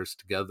gathers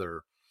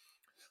together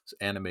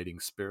animating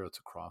spirits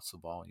across the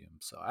volume.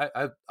 So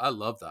I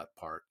love that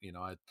part.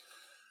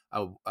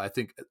 I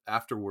think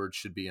afterwards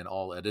should be in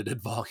all edited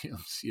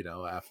volumes,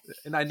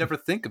 and I never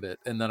think of it.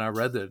 And then I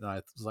read it and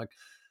I was like,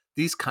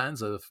 these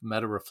kinds of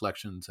meta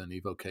reflections and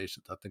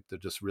evocations, I think they're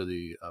just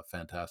really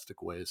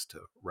fantastic ways to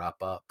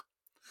wrap up.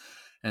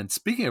 And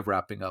speaking of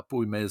wrapping up,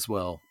 we may as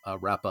well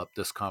wrap up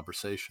this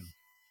conversation.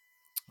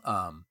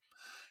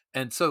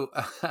 And so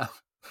I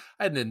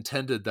hadn't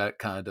intended that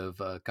kind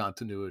of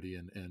continuity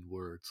in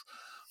words,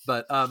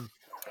 but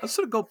let's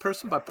sort of go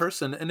person by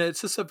person. And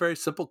it's just a very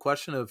simple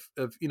question of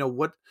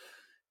what,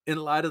 in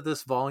light of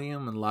this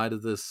volume, in light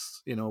of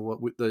this,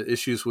 the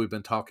issues we've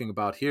been talking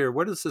about here,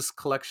 where does this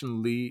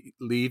collection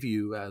leave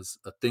you as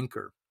a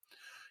thinker?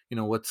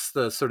 What's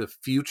the sort of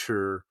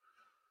future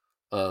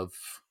of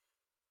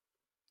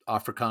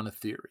Africana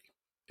theory?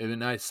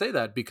 And I say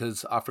that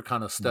because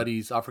Africana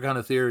studies,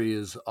 Africana theory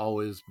has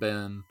always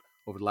been,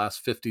 over the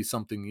last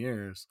 50-something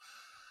years,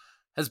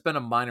 has been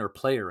a minor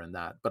player in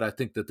that. But I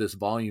think that this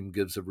volume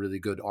gives a really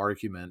good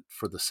argument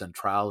for the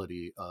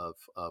centrality of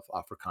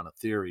Africana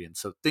theory. And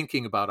so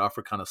thinking about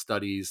Africana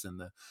studies and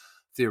the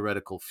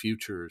theoretical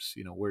futures,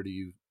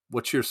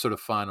 what's your sort of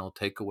final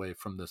takeaway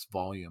from this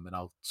volume? And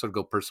I'll sort of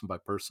go person by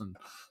person,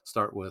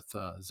 start with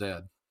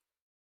Zeyad.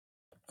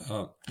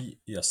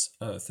 Yes,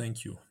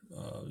 thank you.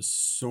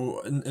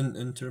 So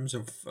in terms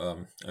of,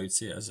 I would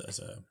say as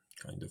a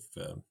kind of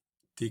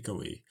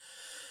takeaway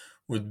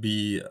would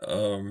be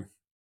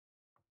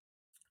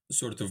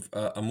sort of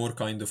a more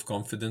kind of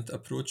confident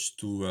approach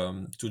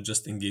to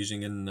just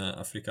engaging in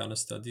Africana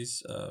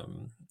studies.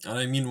 And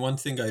I mean, one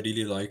thing I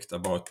really liked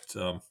about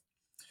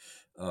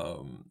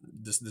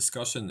this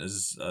discussion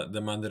is the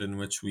manner in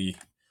which we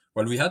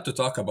had to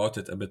talk about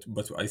it a bit,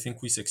 but I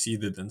think we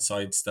succeeded in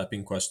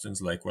sidestepping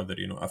questions like whether,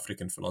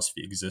 African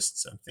philosophy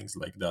exists and things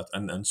like that,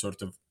 and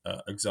sort of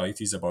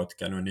anxieties about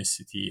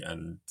canonicity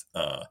and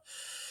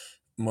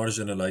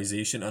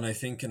marginalization. And I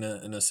think in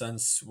a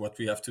sense, what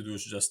we have to do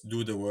is just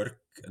do the work.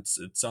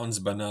 It sounds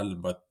banal,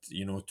 but,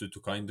 to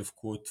kind of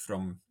quote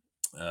from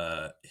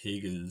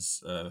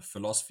Hegel's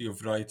philosophy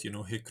of right,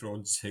 hic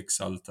Rhodes, hic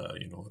salta,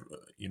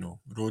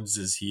 Rhodes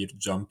is here,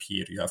 jump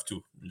here. You have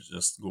to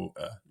just go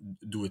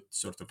do it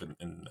sort of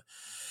in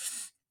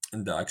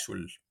the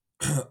actual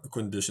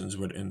conditions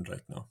we're in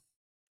right now.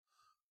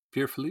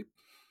 Pierre-Philippe?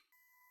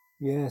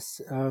 Yes.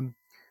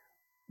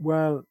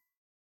 Well,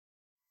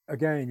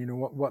 again,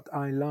 what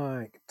I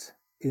liked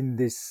in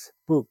this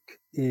book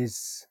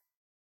is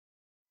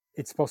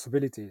its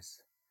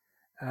possibilities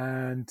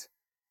and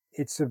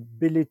its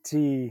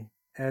ability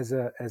as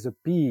a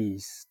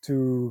piece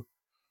to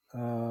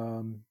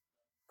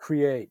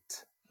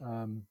create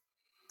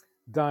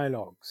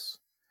dialogues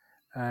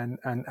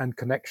and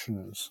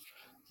connections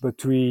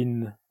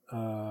between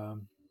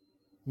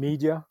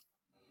media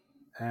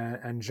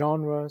and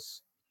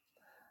genres.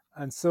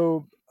 And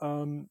so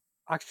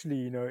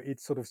actually, it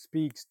sort of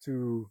speaks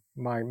to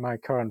my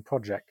current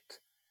project,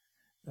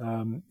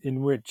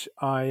 in which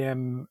I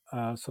am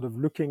sort of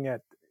looking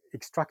at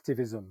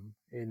extractivism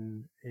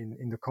in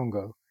the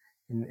Congo,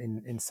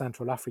 in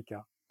Central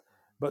Africa,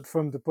 but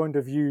from the point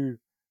of view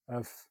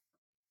of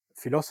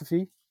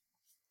philosophy,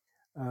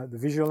 the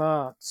visual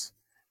arts,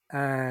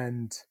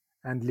 and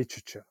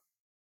literature.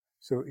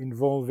 So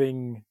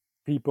involving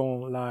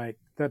people like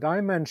that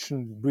I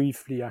mentioned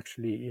briefly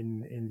actually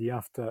in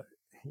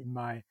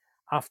my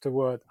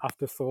afterthought,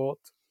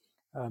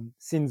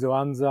 Sinzo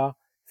Anza,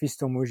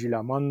 Fiston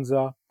Mujila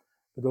Manza,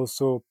 but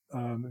also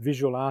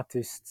visual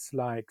artists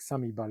like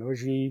Sami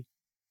Balogi,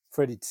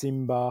 Freddy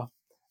Tsimba,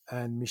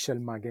 and Michel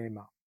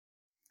Magema.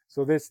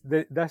 So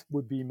that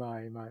would be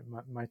my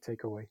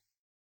takeaway.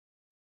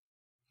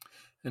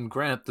 And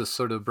Grant, this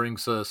sort of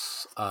brings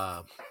us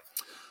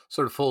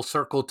sort of full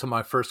circle to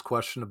my first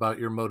question about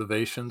your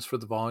motivations for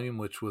the volume,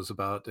 which was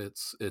about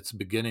its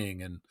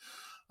beginning. And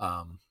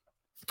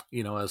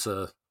as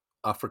a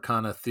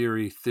Africana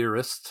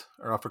theorist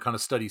or Africana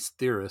studies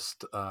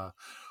theorist,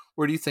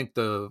 where do you think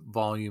the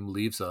volume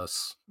leaves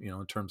us,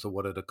 in terms of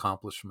what it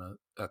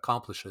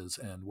accomplishes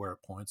and where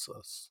it points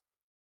us?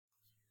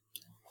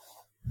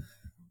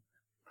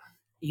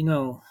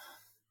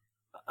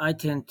 I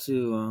tend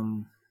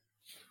to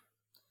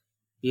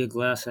be a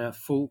glass half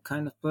full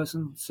kind of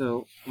person.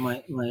 So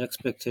my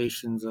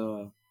expectations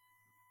are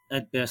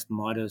at best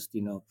modest,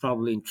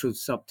 probably in truth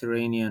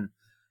subterranean.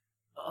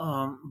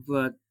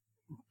 But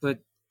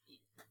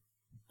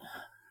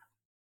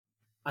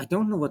I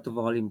don't know what the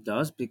volume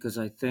does because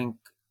I think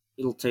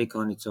it'll take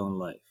on its own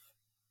life.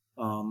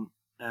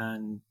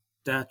 And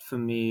that for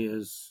me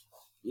is,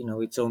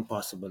 its own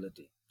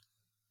possibility.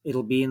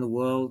 It'll be in the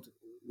world.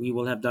 We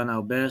will have done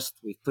our best.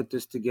 We've put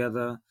this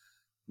together.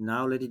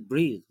 Now let it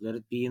breathe. Let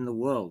it be in the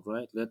world,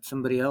 right? Let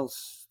somebody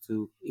else,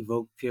 to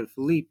evoke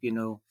Pierre-Philippe,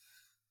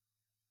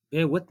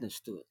 bear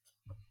witness to it.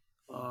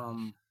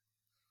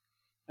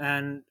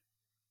 And,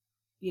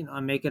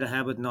 I make it a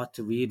habit not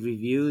to read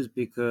reviews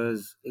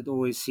because it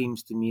always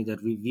seems to me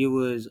that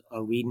reviewers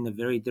are reading a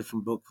very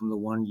different book from the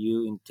one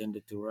you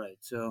intended to write.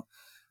 So,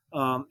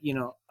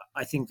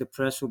 I think the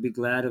press will be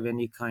glad of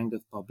any kind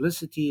of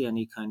publicity,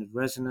 any kind of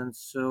resonance.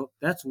 So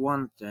that's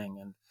one thing.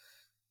 And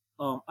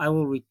I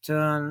will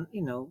return,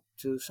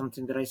 to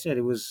something that I said.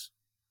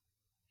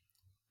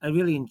 I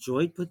really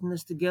enjoyed putting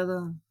this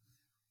together.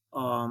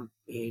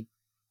 It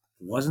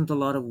wasn't a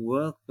lot of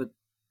work, but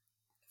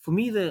for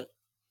me, the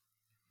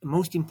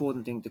most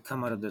important thing to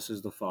come out of this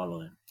is the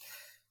following.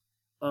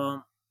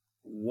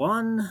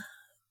 One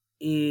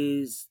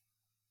is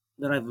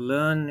that I've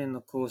learned in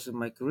the course of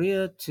my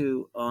career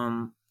to,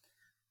 to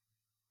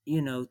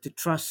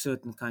trust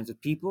certain kinds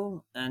of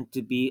people and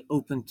to be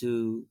open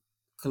to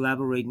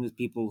collaborating with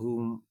people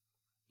whom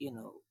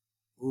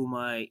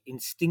I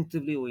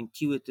instinctively or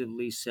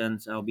intuitively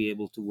sense I'll be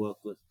able to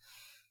work with.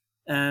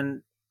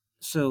 And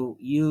so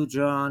you,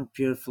 John,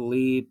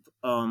 Pierre-Philippe,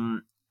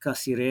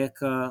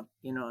 Kasireka,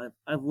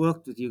 I've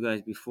worked with you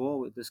guys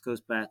before. This goes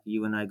back,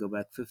 you and I go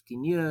back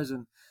 15 years.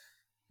 And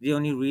the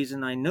only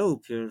reason I know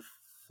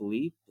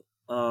Pierre-Philippe,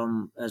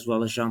 as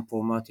well as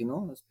Jean-Paul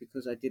Martinon, is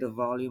because I did a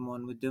volume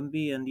on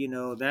Mudumbi, and,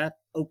 that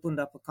opened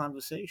up a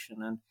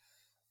conversation. And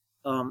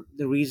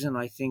the reason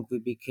I think we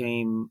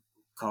became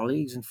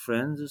colleagues and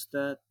friends is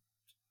that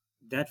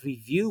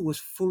review was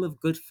full of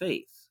good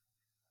faith.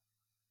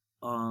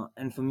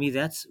 And for me,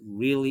 that's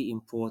really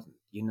important,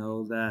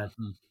 that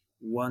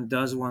one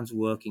does one's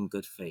work in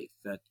good faith,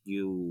 that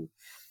you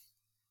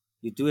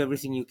do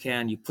everything you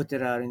can, you put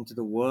it out into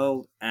the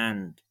world,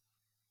 and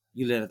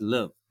you let it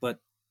live. But,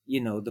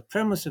 the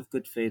premise of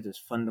good faith is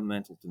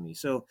fundamental to me.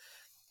 So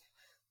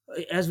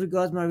as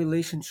regards my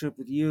relationship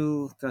with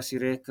you,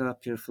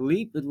 Kasireka,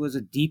 Pierre-Philippe, it was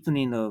a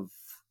deepening of,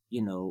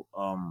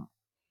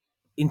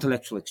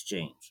 intellectual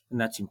exchange, and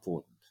that's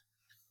important.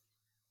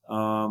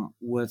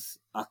 With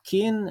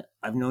Akin,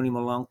 I've known him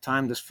a long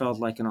time. This felt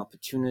like an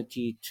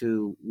opportunity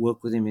to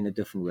work with him in a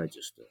different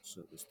register.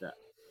 So there's that.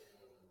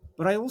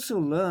 But I also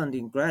learned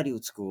in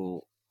graduate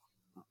school,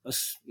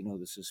 this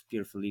is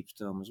Pierre-Philippe's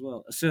term as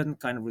well, a certain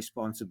kind of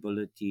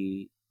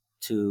responsibility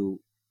to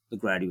the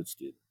graduate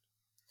student.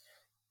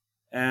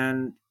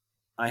 And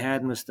I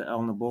had Mr.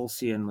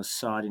 Nabolsy and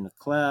Mossad in a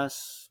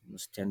class.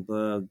 Ms.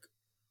 Tenberg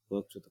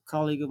worked with a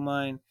colleague of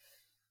mine.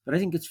 But I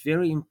think it's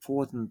very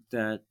important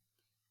that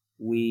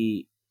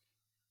we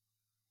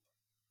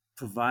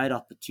provide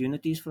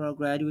opportunities for our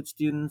graduate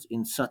students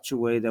in such a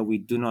way that we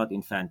do not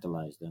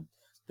infantilize them,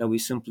 that we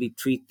simply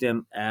treat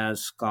them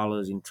as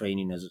scholars in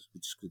training, which is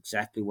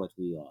exactly what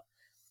we are.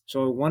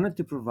 So I wanted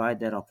to provide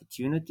that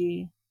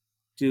opportunity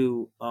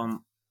to,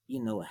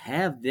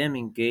 have them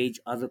engage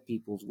other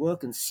people's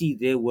work and see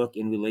their work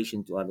in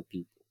relation to other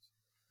people's.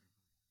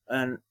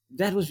 And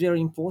that was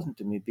very important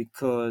to me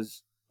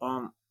because,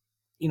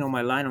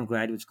 my line on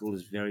graduate school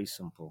is very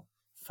simple.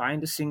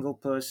 Find a single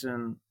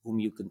person whom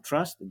you can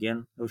trust,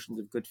 again, notions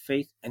of good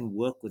faith, and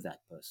work with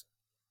that person.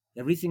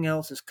 Everything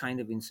else is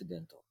kind of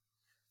incidental.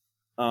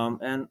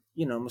 And,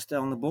 Mr.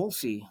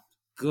 Nabolsy,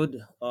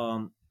 good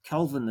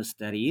Calvinist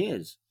that he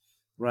is,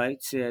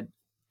 right, said,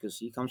 because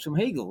he comes from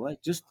Hegel, right,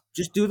 just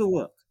do the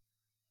work.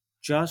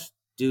 Just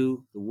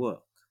do the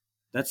work.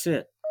 That's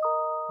it.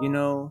 You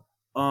know,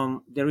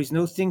 there is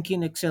no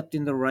thinking except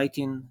in the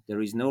writing.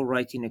 There is no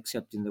writing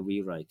except in the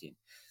rewriting.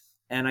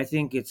 And I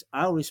think it's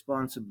our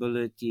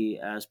responsibility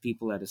as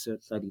people at a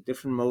slightly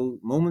different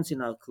moments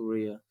in our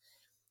career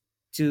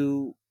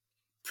to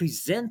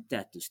present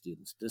that to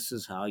students. This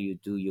is how you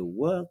do your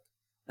work,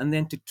 and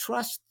then to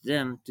trust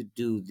them to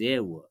do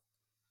their work.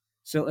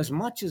 So, as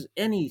much as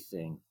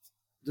anything,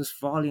 this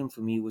volume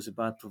for me was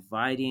about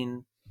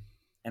providing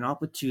an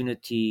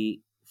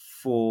opportunity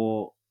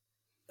for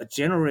a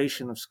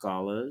generation of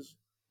scholars,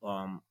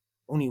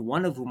 only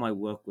one of whom I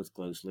work with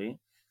closely,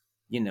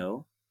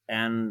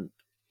 and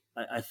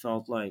I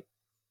felt like,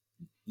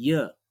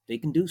 yeah, they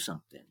can do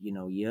something.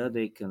 Yeah,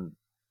 they can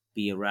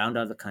be around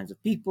other kinds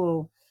of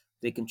people.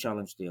 They can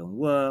challenge their own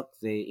work.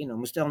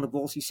 Mr.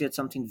 Nabolsy said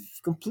something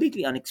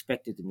completely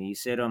unexpected to me. He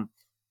said,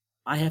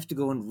 I have to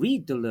go and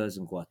read Deleuze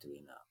and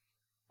Guattari now.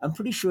 I'm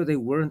pretty sure they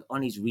weren't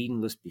on his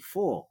reading list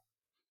before.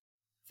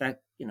 In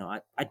fact,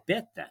 I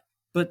bet that.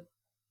 But,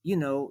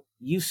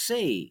 you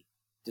say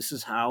this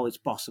is how it's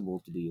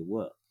possible to do your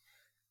work.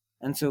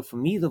 And so for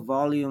me, the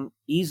volume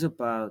is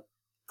about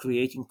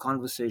creating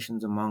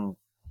conversations among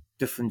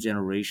different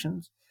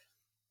generations.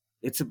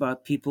 It's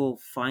about people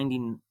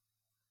finding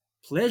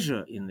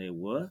pleasure in their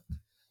work.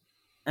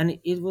 And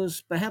it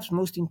was perhaps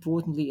most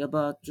importantly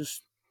about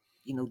just,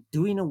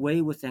 doing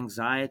away with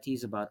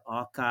anxieties about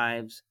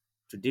archives,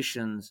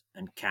 traditions,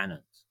 and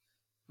canons.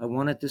 I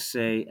wanted to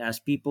say, as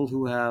people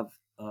who have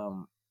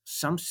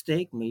some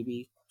stake,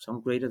 maybe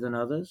some greater than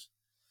others,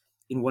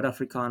 in what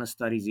Africana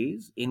studies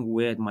is, in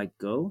where it might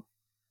go,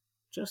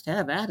 just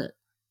have at it.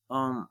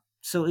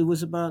 So it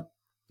was about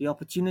the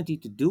opportunity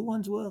to do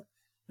one's work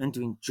and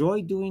to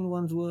enjoy doing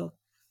one's work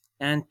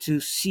and to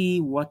see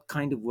what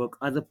kind of work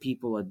other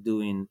people are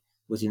doing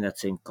within that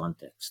same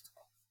context.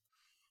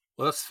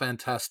 Well, that's a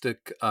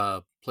fantastic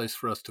place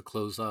for us to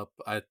close up.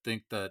 I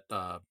think that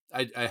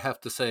I have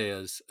to say,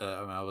 as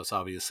I was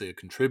obviously a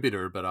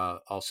contributor, but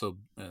also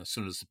as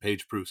soon as the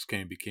page proofs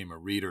became a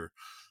reader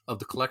of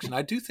the collection.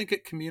 I do think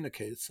it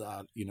communicates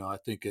that. I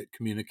think it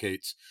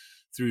communicates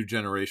through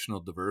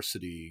generational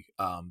diversity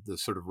the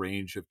sort of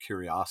range of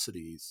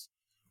curiosities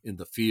in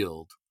the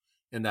field,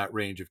 and that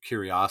range of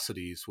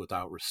curiosities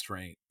without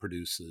restraint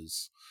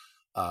produces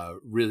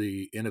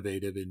really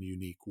innovative and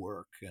unique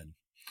work. And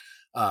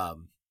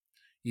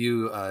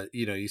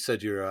you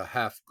said you're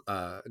a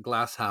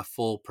glass half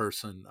full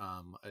person.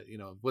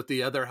 With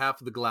the other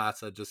half of the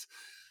glass, I just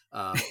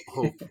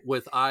hope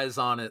with eyes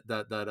on it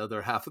that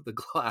other half of the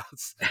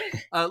glass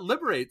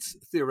liberates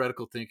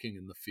theoretical thinking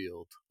in the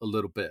field a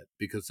little bit,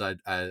 because I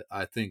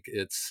think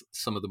it's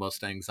some of the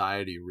most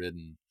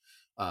anxiety-ridden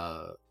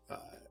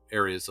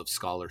areas of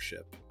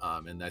scholarship,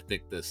 and I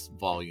think this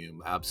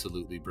volume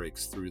absolutely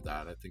breaks through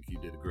that. I think you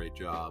did a great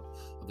job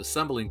of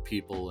assembling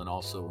people and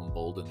also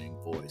emboldening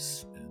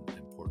voice in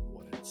important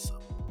ways. So.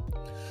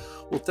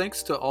 Well,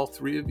 thanks to all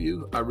three of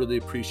you. I really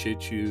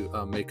appreciate you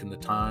making the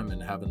time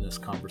and having this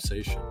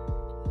conversation.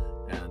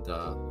 And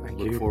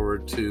look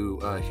forward to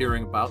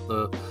hearing about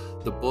the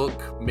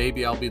book.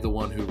 Maybe I'll be the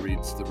one who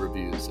reads the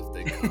reviews if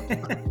they come.